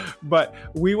waste them. But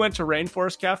we went to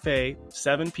Rainforest Cafe,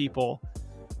 7 people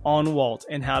on Walt,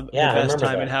 and had the best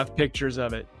time and have pictures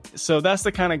of it. So that's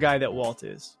the kind of guy that Walt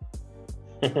is.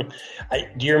 Do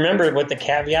you remember what the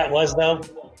caveat was, though?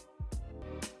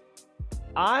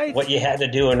 What you had to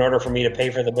do in order for me to pay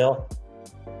for the bill?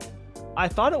 I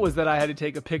thought it was that I had to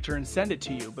take a picture and send it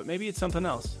to you, but maybe it's something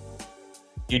else.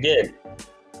 You did.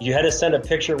 You had to send a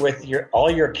picture with all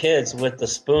your kids with the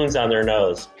spoons on their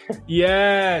nose.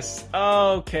 Yes.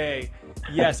 Okay.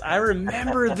 Yes, I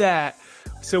remember that.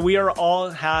 So we are all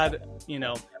had,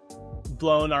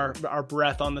 blown our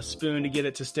breath on the spoon to get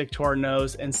it to stick to our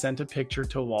nose and sent a picture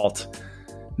to Walt.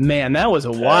 Man, that was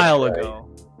a while ago.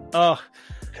 Oh,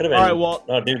 could have been. All right, Walt.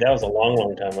 Oh, dude, that was a long,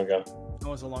 long time ago. That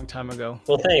was a long time ago.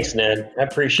 Well, thanks, Ned. I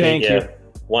appreciate you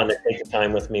wanting to take the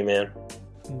time with me, man.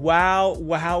 Wow.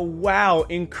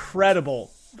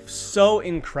 Incredible. So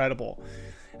incredible.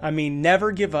 I mean,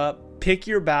 never give up. Pick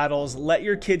your battles. Let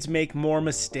your kids make more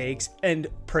mistakes and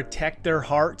protect their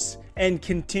hearts and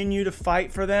continue to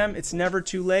fight for them. It's never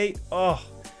too late. Oh,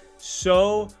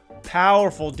 so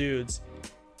powerful, dudes.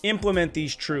 Implement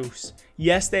these truths.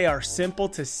 Yes, they are simple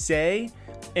to say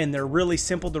and they're really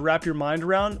simple to wrap your mind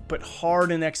around, but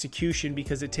hard in execution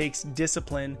because it takes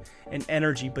discipline and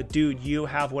energy. But dude, you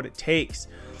have what it takes.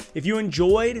 If you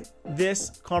enjoyed this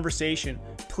conversation,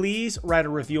 please write a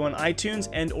review on iTunes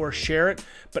and or share it.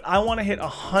 But I want to hit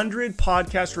 100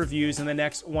 podcast reviews in the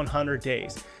next 100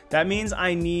 days. That means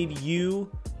I need you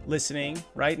listening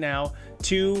right now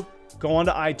to go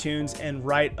onto iTunes and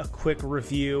write a quick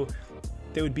review.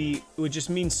 It would just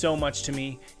mean so much to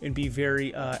me. It'd be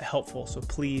very helpful. So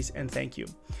please and thank you.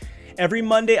 Every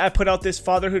Monday, I put out this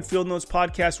Fatherhood Field Notes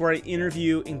podcast where I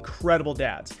interview incredible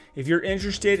dads. If you're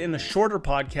interested in a shorter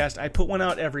podcast, I put one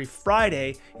out every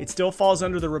Friday. It still falls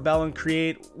under the Rebel and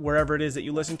Create, wherever it is that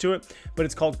you listen to it, but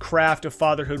it's called Craft of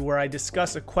Fatherhood, where I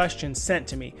discuss a question sent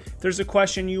to me. If there's a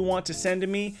question you want to send to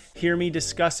me, hear me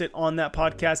discuss it on that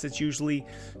podcast. It's usually,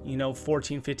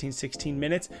 14, 15, 16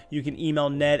 minutes. You can email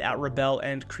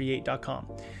ned@rebelandcreate.com.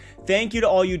 Thank you to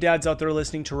all you dads out there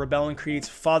listening to Rebel and Create's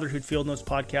Fatherhood Field Notes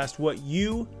podcast. What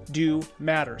you do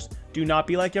matters. Do not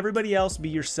be like everybody else. Be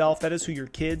yourself. That is who your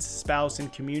kids, spouse,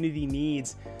 and community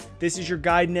needs. This is your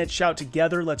guide, Ned Shout.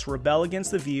 Together, let's rebel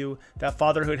against the view that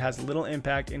fatherhood has little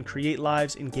impact and create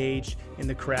lives engaged in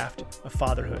the craft of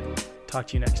fatherhood. Talk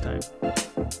to you next time.